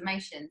feel these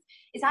emotions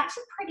is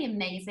actually pretty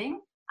amazing.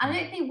 I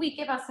don't think we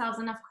give ourselves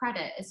enough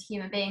credit as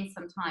human beings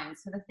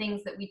sometimes for the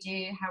things that we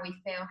do, how we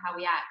feel, how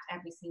we act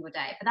every single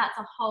day. But that's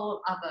a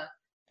whole other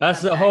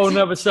That's a whole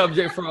nother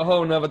subject for a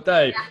whole nother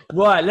day.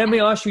 Right, let me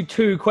ask you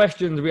 2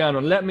 questions,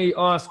 Rhiannon. Let me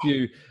ask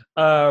you,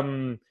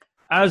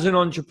 as an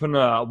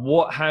entrepreneur,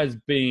 what has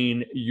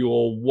been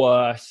your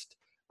worst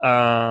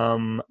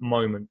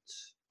moment?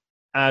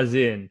 As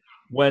in,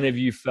 when have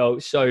you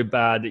felt so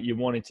bad that you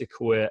wanted to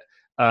quit?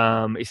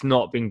 It's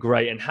not been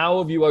great. And how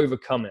have you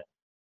overcome it?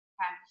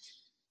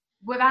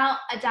 Without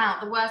a doubt,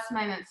 the worst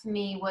moment for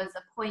me was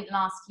a point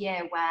last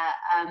year where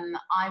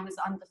I was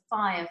under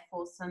fire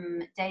for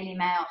some Daily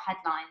Mail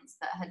headlines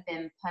that had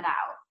been put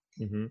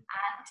out.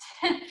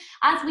 And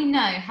as we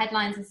know,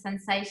 headlines are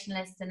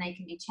sensationalist and they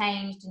can be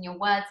changed, and your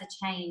words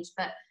are changed.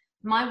 But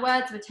my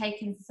words were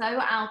taken so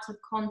out of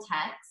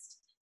context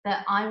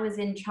that I was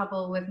in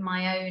trouble with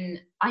my own.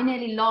 I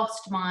nearly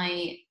lost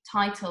my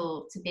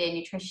title to be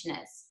a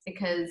nutritionist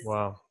because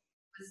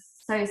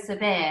so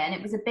severe, and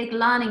it was a big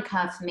learning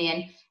curve for me.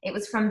 And it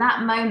was from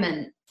that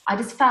moment I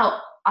just felt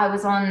I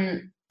was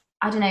on,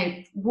 I don't know,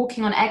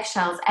 walking on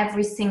eggshells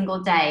every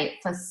single day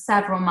for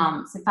several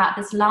months. In fact,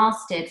 this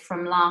lasted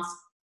from last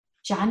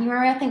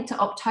January, I think, to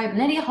October,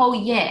 nearly a whole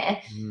year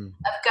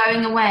of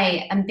going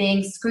away and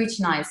being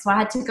scrutinized. So I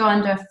had to go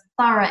under a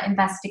thorough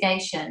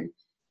investigation,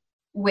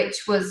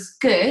 which was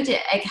good.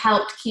 It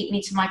helped keep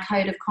me to my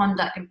code of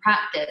conduct and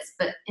practice.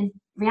 But in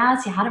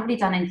reality, I hadn't really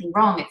done anything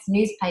wrong. It's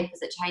newspapers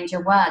that change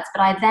your words.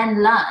 But I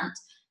then learned,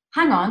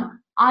 hang on,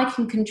 I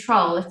can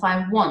control if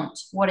I want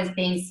what is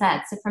being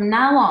said. So from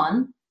now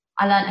on,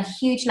 I learned a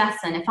huge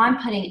lesson. If I'm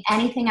putting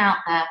anything out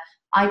there,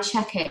 I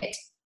check it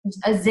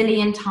a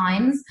zillion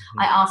times.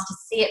 I ask to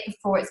see it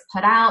before it's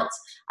put out.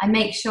 I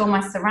make sure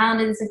my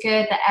surroundings are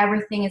good, that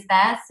everything is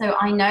there. So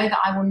I know that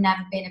I will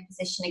never be in a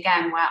position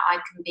again where I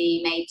can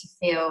be made to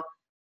feel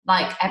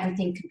like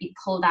everything could be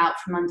pulled out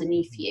from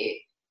underneath you.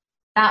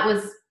 That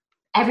was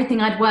everything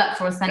I'd worked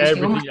for,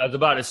 essentially. I was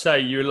about to say,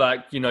 you're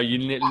like, you know,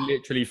 you're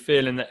literally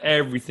feeling that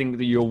everything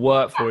that you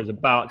work for is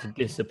about to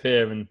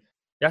disappear, and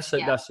that's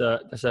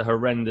a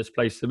horrendous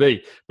place to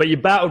be. But you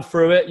battled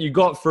through it, you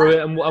got through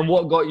it, and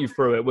what got you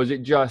through it? Was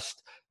it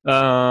just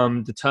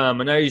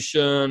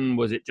determination?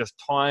 Was it just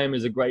time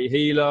as a great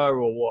healer,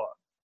 or what?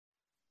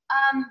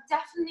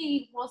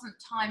 Definitely wasn't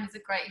time as a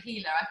great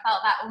healer. I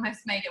felt that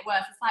almost made it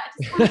worse. It's like, I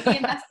just want to be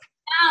invested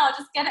now,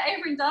 just get it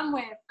over and done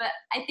with. But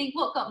I think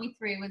what got me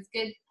through was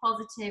good,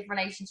 positive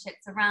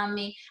relationships around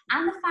me,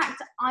 and the fact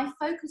that I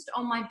focused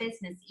on my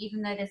business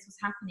even though this was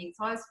happening.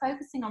 So I was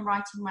focusing on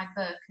writing my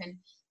book and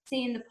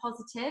seeing the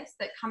positives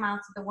that come out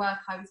of the work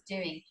I was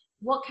doing.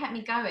 What kept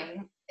me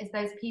going is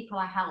those people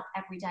I help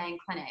every day in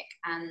clinic,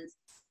 and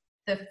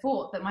the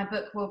thought that my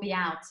book will be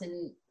out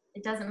and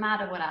it doesn't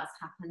matter what else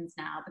happens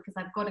now because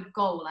I've got a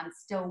goal I'm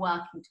still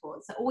working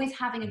towards. So always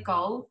having a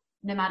goal,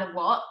 no matter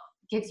what,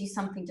 gives you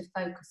something to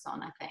focus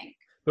on, I think.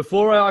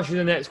 Before I ask you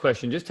the next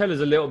question, just tell us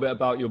a little bit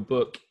about your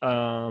book,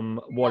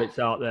 what it's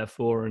out there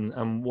for,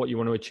 and what you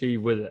want to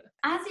achieve with it.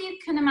 As you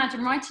can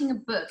imagine, writing a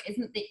book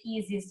isn't the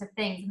easiest of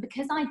things. And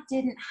because I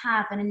didn't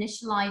have an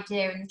initial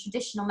idea in the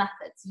traditional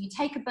method, so you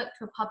take a book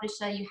to a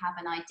publisher, you have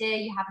an idea,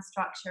 you have a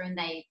structure, and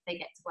they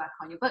get to work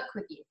on your book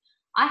with you.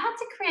 I had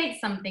to create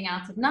something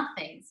out of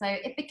nothing. So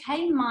it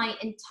became my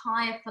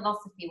entire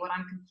philosophy, what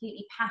I'm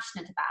completely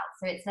passionate about.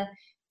 So it's a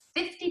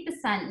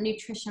 50%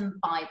 nutrition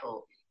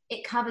Bible.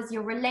 It covers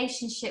your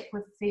relationship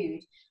with food,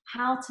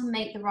 how to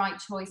make the right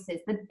choices,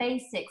 the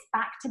basics,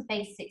 back to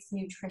basics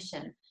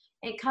nutrition.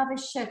 It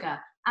covers sugar,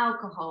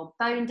 alcohol,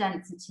 bone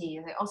density,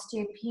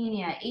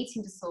 osteopenia,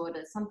 eating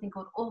disorders, something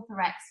called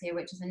orthorexia,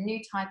 which is a new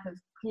type of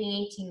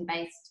clean eating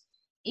based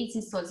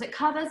eating disorders. It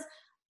covers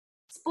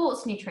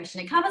sports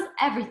nutrition. It covers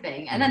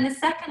everything. And then the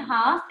second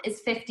half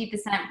is 50%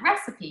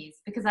 recipes,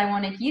 because I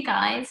wanted you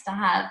guys to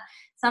have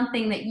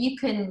something that you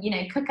can,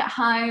 cook at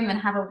home and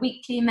have a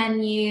weekly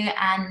menu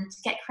and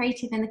get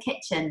creative in the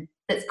kitchen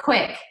that's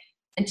quick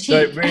and cheap. So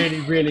it really,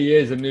 really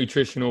is a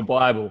nutritional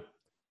Bible.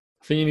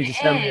 I think you need to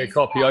send me a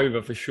copy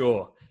over for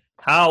sure.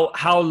 How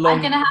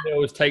long do the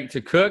meals take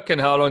to cook,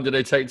 and how long do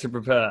they take to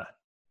prepare?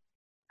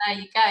 There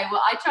you go.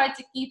 Well, I tried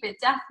to keep it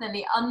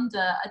definitely under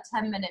a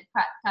 10-minute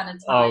prep kind of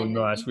time. Oh,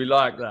 nice. We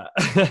like that.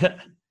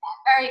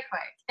 Very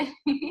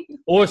quick.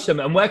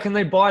 Awesome. And where can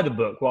they buy the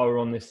book while we're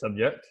on this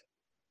subject?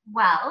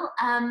 Well,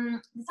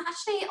 there's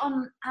actually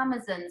on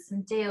Amazon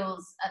some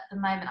deals at the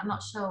moment. I'm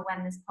not sure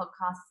when this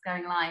podcast is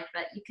going live,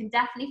 but you can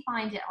definitely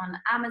find it on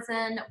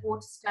Amazon,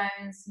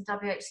 Waterstones, some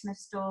WH Smith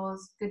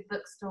stores, good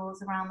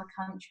bookstores around the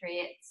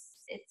country.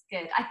 It's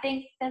good. I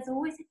think there's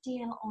always a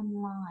deal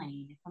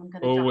online. If I'm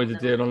going to always a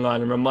deal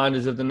online. And remind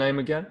us of the name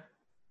again.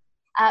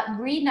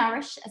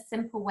 Renourish: A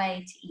Simple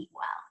Way to Eat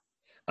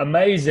Well.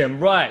 Amazing.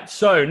 Right.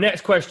 So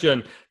next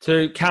question,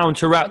 to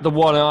counteract the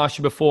one I asked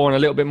you before and a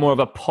little bit more of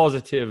a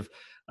positive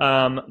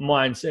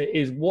mindset,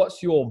 is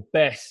what's your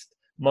best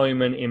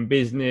moment in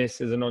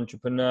business as an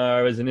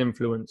entrepreneur, as an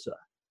influencer?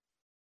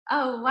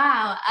 Oh,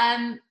 wow.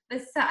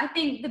 I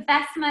think the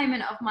best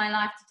moment of my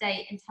life to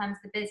date in terms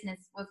of the business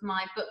was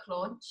my book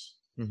launch.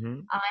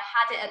 Mm-hmm. I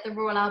had it at the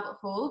Royal Albert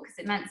Hall because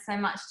it meant so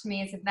much to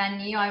me as a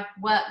venue. I've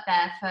worked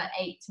there for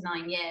 8 to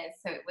 9 years,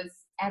 so it was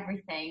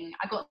everything.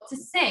 I got to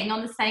sing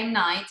on the same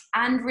night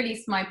and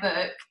release my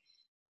book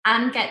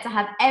and get to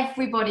have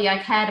everybody I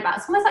cared about.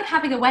 It's almost like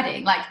having a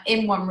wedding, like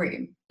in one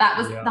room. That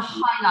was the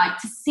highlight,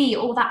 to see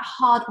all that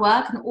hard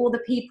work and all the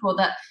people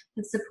that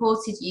have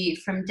supported you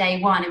from day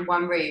one in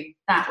one room.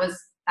 That was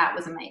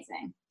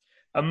amazing.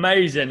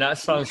 Amazing. That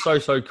sounds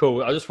so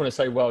cool. I just want to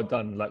say well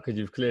done, because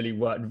you've clearly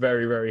worked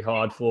very, very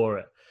hard for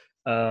it.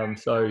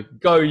 So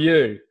go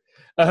you.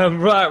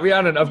 Right,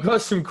 Rhiannon, I've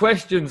got some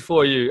questions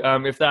for you,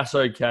 if that's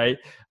okay,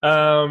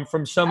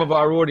 from some of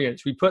our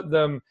audience. We put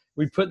them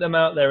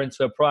out there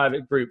into a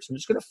private group, so I'm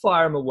just going to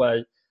fire them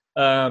away,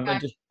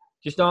 and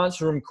just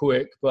answer them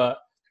quick. But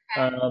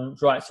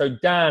right, so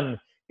Dan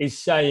is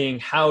saying,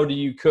 how do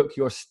you cook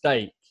your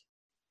steak?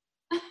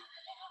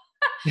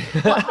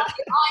 Well,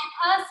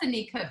 I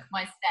personally cook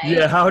my steak.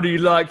 Yeah, how do you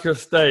like your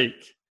steak?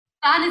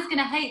 Dan is going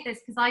to hate this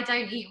because I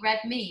don't eat red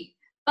meat.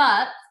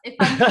 But if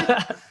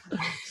I'm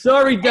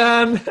Sorry,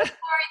 Dan. Sorry,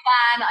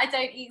 Dan, I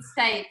don't eat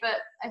steak. But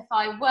if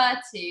I were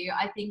to,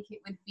 I think it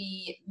would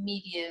be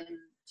medium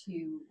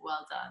to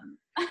well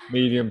done.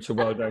 Medium to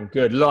well done.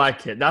 Good.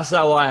 Like it. That's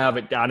how I have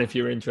it, Dan, if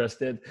you're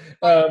interested.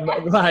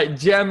 Right.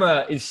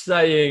 Gemma is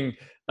saying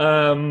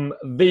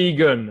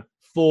vegan,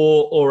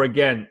 for or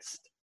against?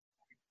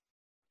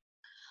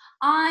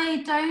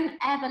 I don't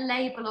ever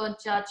label or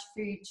judge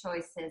food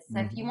choices.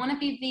 So if you want to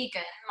be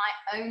vegan,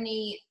 my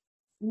only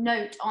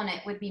note on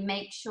it would be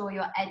make sure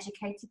you're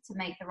educated to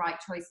make the right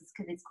choices,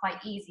 because it's quite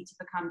easy to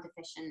become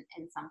deficient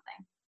in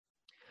something.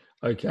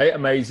 Okay,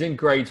 amazing.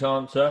 Great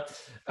answer.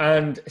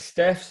 And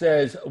Steph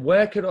says,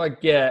 where could I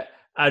get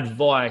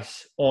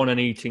advice on an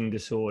eating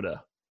disorder?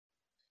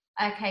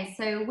 Okay,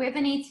 so with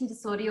an eating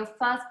disorder, your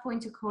first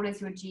point of call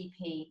is your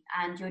GP,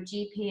 and your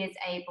GP is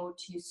able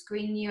to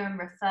screen you and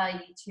refer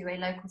you to a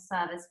local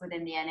service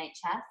within the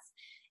NHS.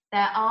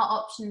 There are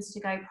options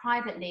to go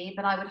privately,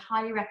 but I would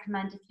highly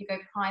recommend, if you go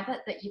private,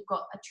 that you've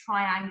got a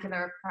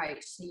triangular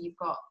approach. So you've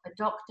got a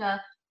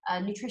doctor, a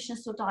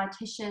nutritionist or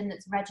dietitian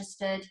that's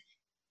registered,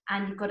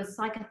 and you've got a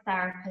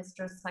psychotherapist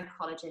or a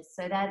psychologist.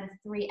 So they're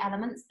the 3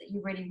 elements that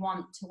you really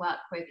want to work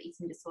with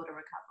eating disorder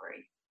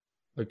recovery.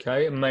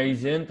 Okay,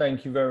 amazing.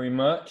 Thank you very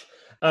much.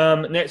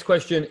 Next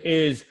question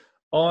is,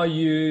 are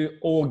you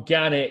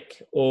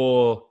organic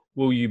or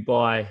will you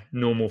buy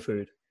normal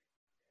food?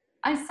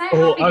 I'm so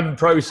or happy.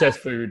 Unprocessed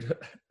food.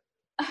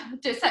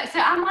 So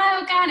am I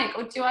organic,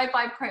 or do I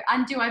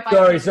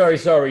buy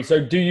Sorry.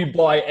 So do you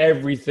buy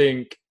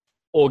everything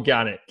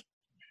organic?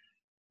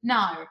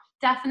 No,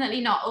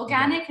 definitely not.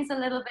 Organic is a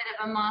little bit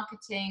of a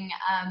marketing,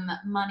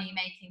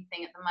 money-making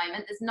thing at the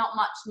moment. There's not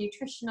much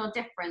nutritional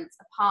difference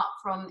apart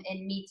from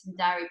in meat and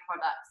dairy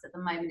products at the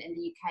moment in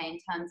the UK in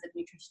terms of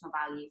nutritional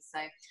value. So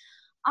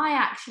I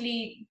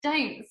actually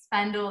don't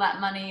spend all that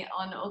money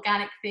on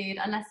organic food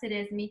unless it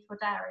is meat or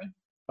dairy.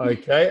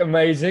 Okay,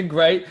 amazing,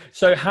 great.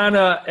 So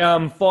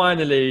Hannah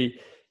finally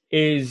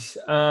is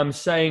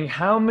saying,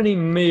 how many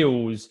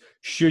meals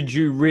should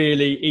you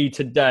really eat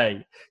a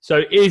day?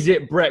 So is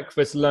it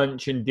breakfast,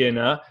 lunch, and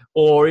dinner,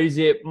 or is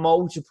it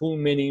multiple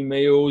mini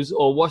meals,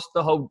 or what's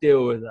the whole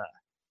deal with that?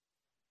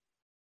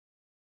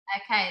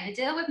 Okay, the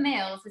deal with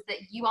meals is that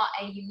you are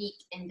a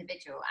unique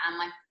individual. And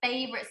my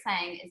favorite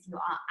saying is you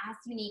are as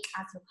unique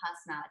as your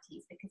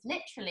personalities, because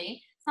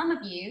literally some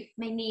of you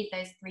may need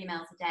those 3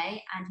 meals a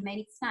day and you may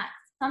need snacks.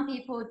 Some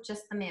people,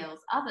 just the meals.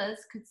 Others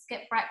could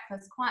skip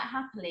breakfast quite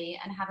happily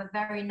and have a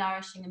very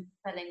nourishing and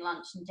fulfilling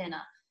lunch and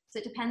dinner. So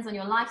it depends on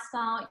your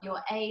lifestyle,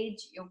 your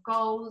age, your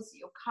goals,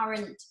 your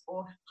current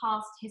or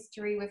past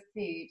history with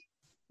food.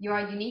 You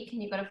are unique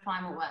and you've got to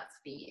find what works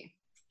for you.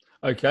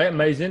 Okay,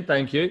 amazing.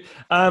 Thank you.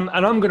 And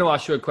I'm going to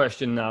ask you a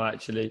question now,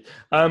 actually.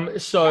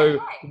 So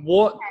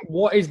what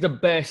is the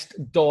best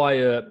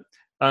diet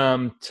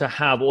to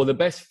have, or the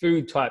best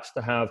food types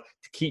to have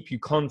to keep you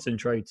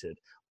concentrated?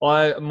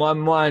 My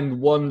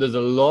mind wanders a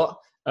lot,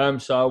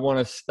 so I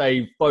want to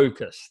stay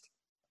focused.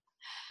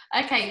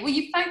 Okay, well,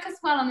 you focus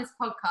well on this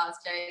podcast,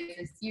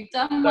 Joseph. You've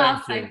done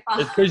well so far.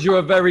 It's because you're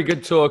a very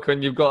good talker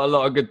and you've got a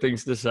lot of good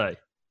things to say.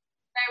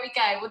 There we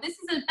go. Well, this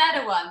is a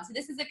better one. So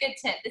this is a good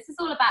tip. This is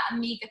all about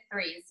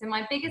omega-3s. So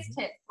my biggest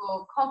tip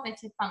for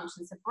cognitive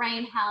function, so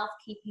brain health,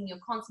 keeping your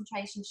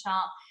concentration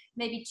sharp,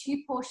 maybe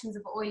 2 portions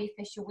of oily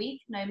fish a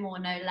week, no more,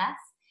 no less.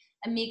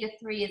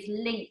 Omega-3 is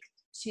linked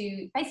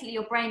to, basically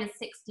your brain is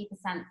 60%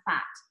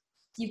 fat.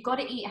 You've got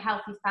to eat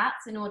healthy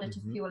fats in order to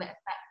fuel it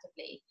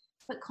effectively.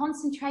 But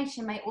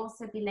concentration may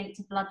also be linked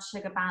to blood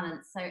sugar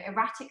balance. So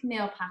erratic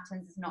meal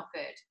patterns is not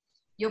good.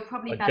 You're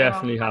probably better off.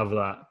 Definitely have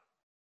that.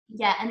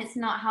 Yeah, and it's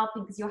not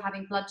helping because you're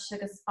having blood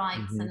sugar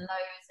spikes and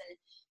lows, and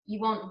you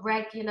want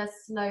regular,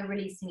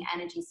 slow-releasing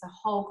energy. So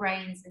whole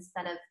grains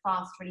instead of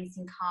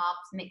fast-releasing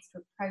carbs mixed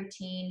with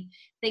protein,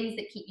 things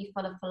that keep you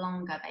fuller for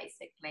longer,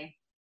 basically.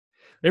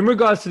 In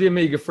regards to the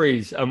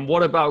omega-3s,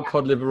 what about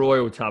cod liver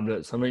oil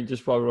tablets? I mean,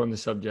 just while we're on the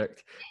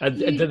subject,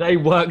 do they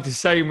work the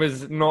same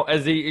as not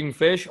as eating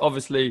fish?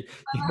 Obviously,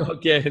 you're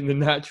not getting the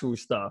natural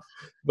stuff,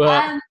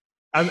 but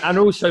and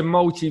also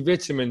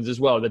multivitamins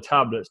as well, the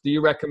tablets. Do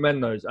you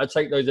recommend those? I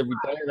take those every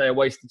day. Are they a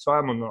waste of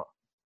time or not?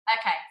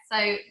 Okay,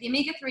 so the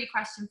omega-3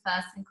 question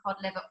first in cod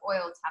liver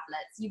oil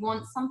tablets. You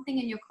want something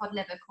in your cod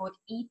liver called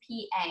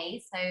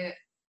EPA, so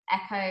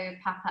Echo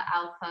Papa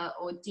Alpha,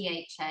 or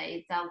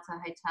DHA, Delta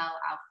Hotel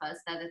Alpha.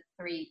 So they're the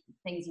 3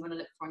 things you want to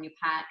look for in your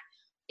pack.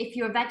 If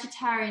you're a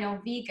vegetarian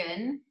or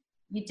vegan,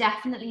 you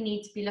definitely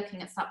need to be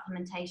looking at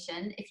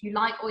supplementation. If you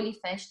like oily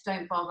fish,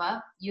 don't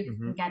bother. You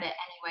can get it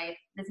anyway.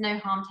 There's no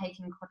harm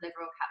taking cod liver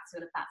oil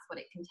capsule if that's what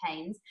it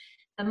contains.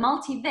 The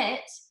multivit,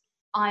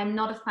 I'm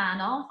not a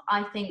fan of.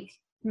 I think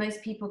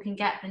most people can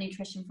get the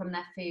nutrition from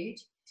their food.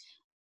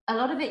 A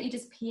lot of it you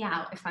just pee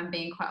out, if I'm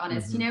being quite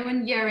honest. You know,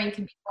 when urine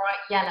can be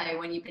bright yellow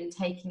when you've been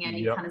taking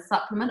any kind of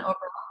supplement or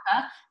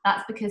Berocca,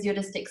 that's because you're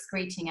just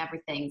excreting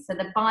everything. So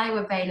the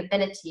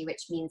bioavailability,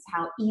 which means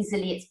how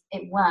easily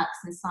it works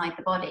inside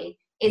the body,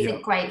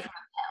 isn't great from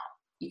a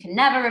pill. You can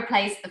never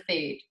replace the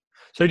food.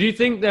 So do you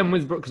think then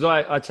because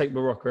I take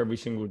Berocca every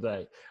single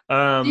day.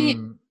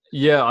 Do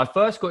you? I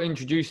first got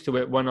introduced to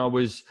it when I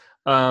was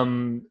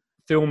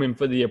filming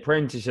for The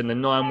Apprentice, and the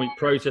 9-week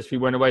process we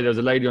went away. There was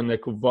a lady on there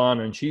called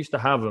Varna, and she used to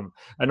have them,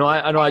 and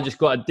I just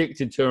got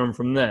addicted to them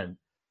from then.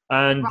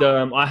 And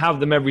I have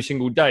them every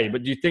single day.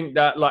 But do you think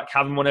that like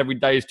having one every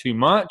day is too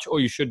much, or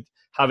you should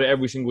have it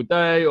every single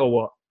day, or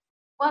what?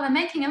 Well, they're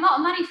making a lot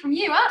of money from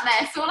you, aren't they?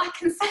 That's all I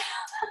can say.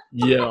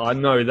 Yeah, I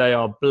know they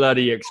are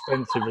bloody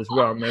expensive as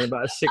well, man.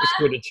 About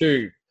 £6 a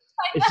tube.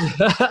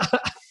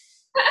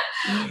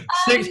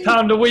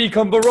 £6 a week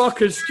on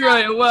Berocca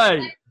straight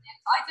away.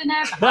 I don't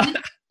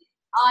know.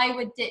 I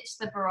would ditch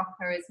the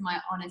Berocca is my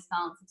honest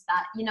answer to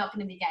that. You're not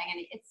going to be getting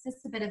any. It's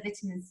just a bit of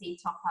vitamin C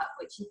top up,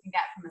 which you can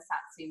get from a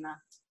Satsuma.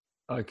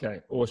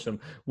 Okay, awesome.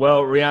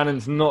 Well,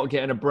 Rhiannon's not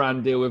getting a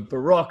brand deal with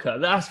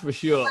Berocca, that's for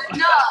sure.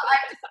 No, I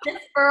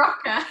just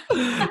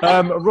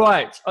Berocca.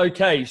 Right,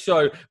 okay.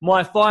 So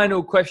my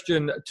final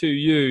question to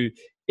you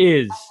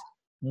is,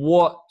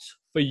 what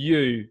for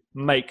you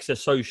makes a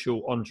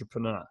social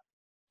entrepreneur?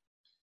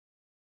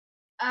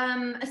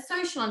 A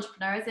social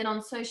entrepreneur, as in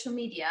on social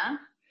media?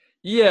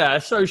 Yeah,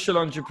 a social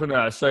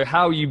entrepreneur. So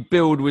how you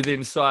build with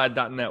inside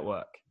that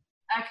network.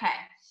 Okay.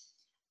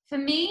 For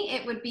me,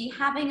 it would be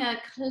having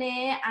a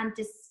clear and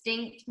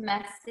distinct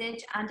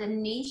message and a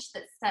niche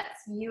that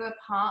sets you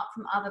apart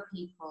from other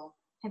people.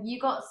 Have you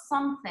got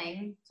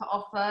something to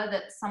offer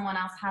that someone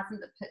else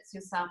hasn't, that puts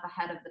yourself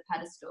ahead of the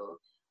pedestal?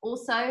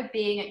 Also,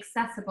 being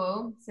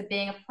accessible, so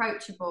being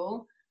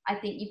approachable. I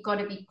think you've got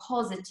to be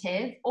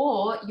positive,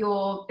 or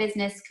your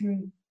business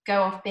can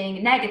go off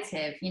being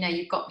negative. You know,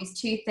 you've got these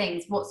 2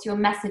 things. What's your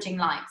messaging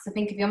like? So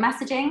think of your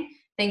messaging,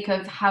 think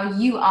of how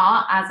you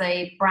are as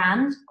a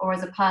brand or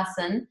as a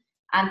person,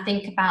 and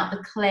think about the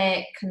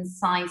clear,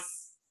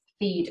 concise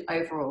feed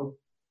overall.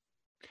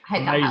 I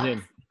hope that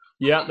helps.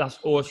 Yeah, that's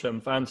awesome.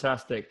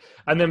 Fantastic.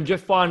 And then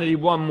just finally,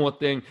 one more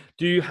thing.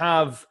 Do you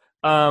have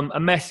a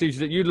message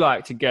that you'd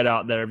like to get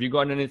out there? Have you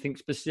got anything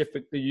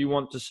specific that you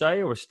want to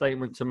say or a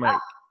statement to make?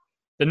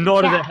 The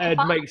nod of the head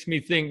makes me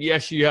think,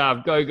 yes, you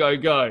have. Go, go,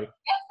 go.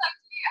 Yes,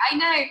 I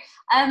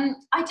know.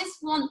 I just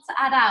want to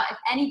add out, if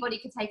anybody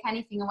could take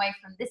anything away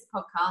from this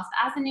podcast,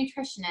 as a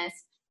nutritionist,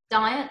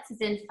 diets,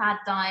 as in fad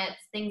diets,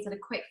 things that are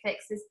quick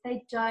fixes,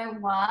 they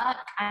don't work,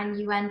 and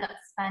you end up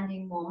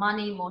spending more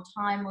money, more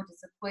time, more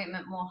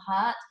disappointment, more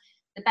hurt.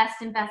 The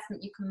best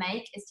investment you can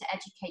make is to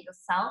educate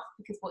yourself,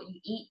 because what you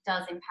eat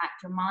does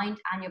impact your mind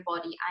and your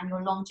body and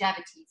your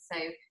longevity. So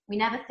we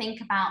never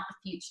think about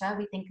the future,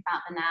 we think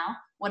about the now.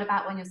 What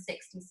about when you're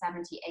 60,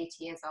 70, 80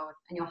 years old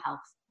and your health?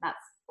 That's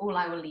all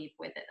I will leave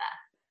with it there.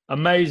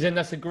 Amazing.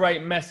 That's a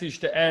great message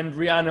to end.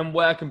 Rhiannon,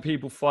 where can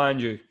people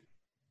find you?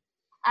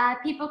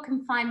 People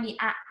can find me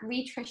at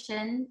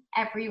Rhitrition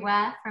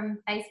everywhere, from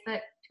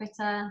Facebook,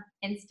 Twitter,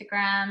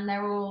 Instagram.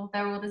 They're all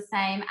the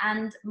same.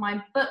 And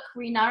my book,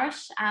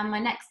 Renourish, and my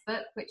next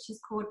book, which is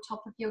called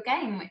Top of Your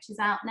Game, which is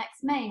out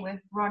next May with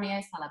Ronnie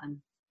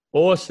O'Sullivan.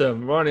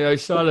 Awesome. Ronnie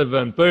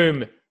O'Sullivan.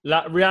 Boom.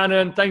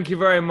 Rhiannon, thank you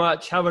very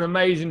much. Have an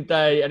amazing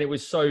day. And it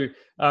was so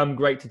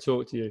great to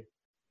talk to you.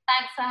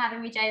 Thanks for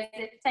having me,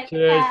 Joseph. Take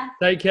care.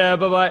 Take care.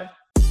 Bye-bye.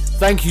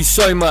 Thank you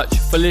so much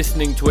for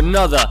listening to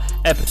another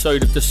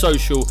episode of the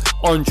Social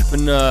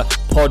Entrepreneur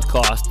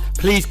Podcast.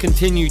 Please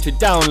continue to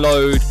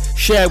download,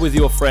 share with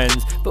your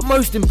friends, but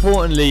most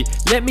importantly,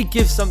 let me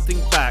give something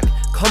back.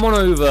 Come on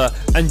over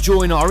and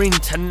join our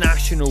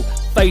international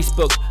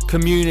Facebook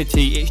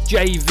community. It's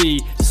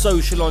JV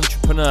Social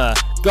Entrepreneur.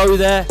 Go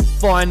there,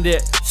 find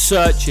it,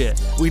 search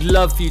it. We'd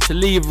love for you to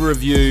leave a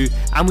review,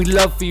 and we'd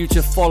love for you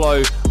to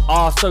follow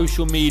our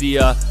social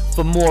media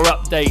for more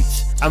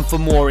updates and for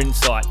more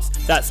insights.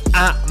 That's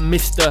at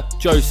Mr.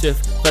 Joseph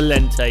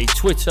Valente.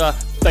 Twitter,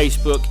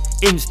 Facebook,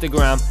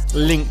 Instagram,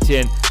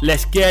 LinkedIn.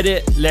 Let's get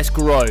it, let's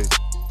grow.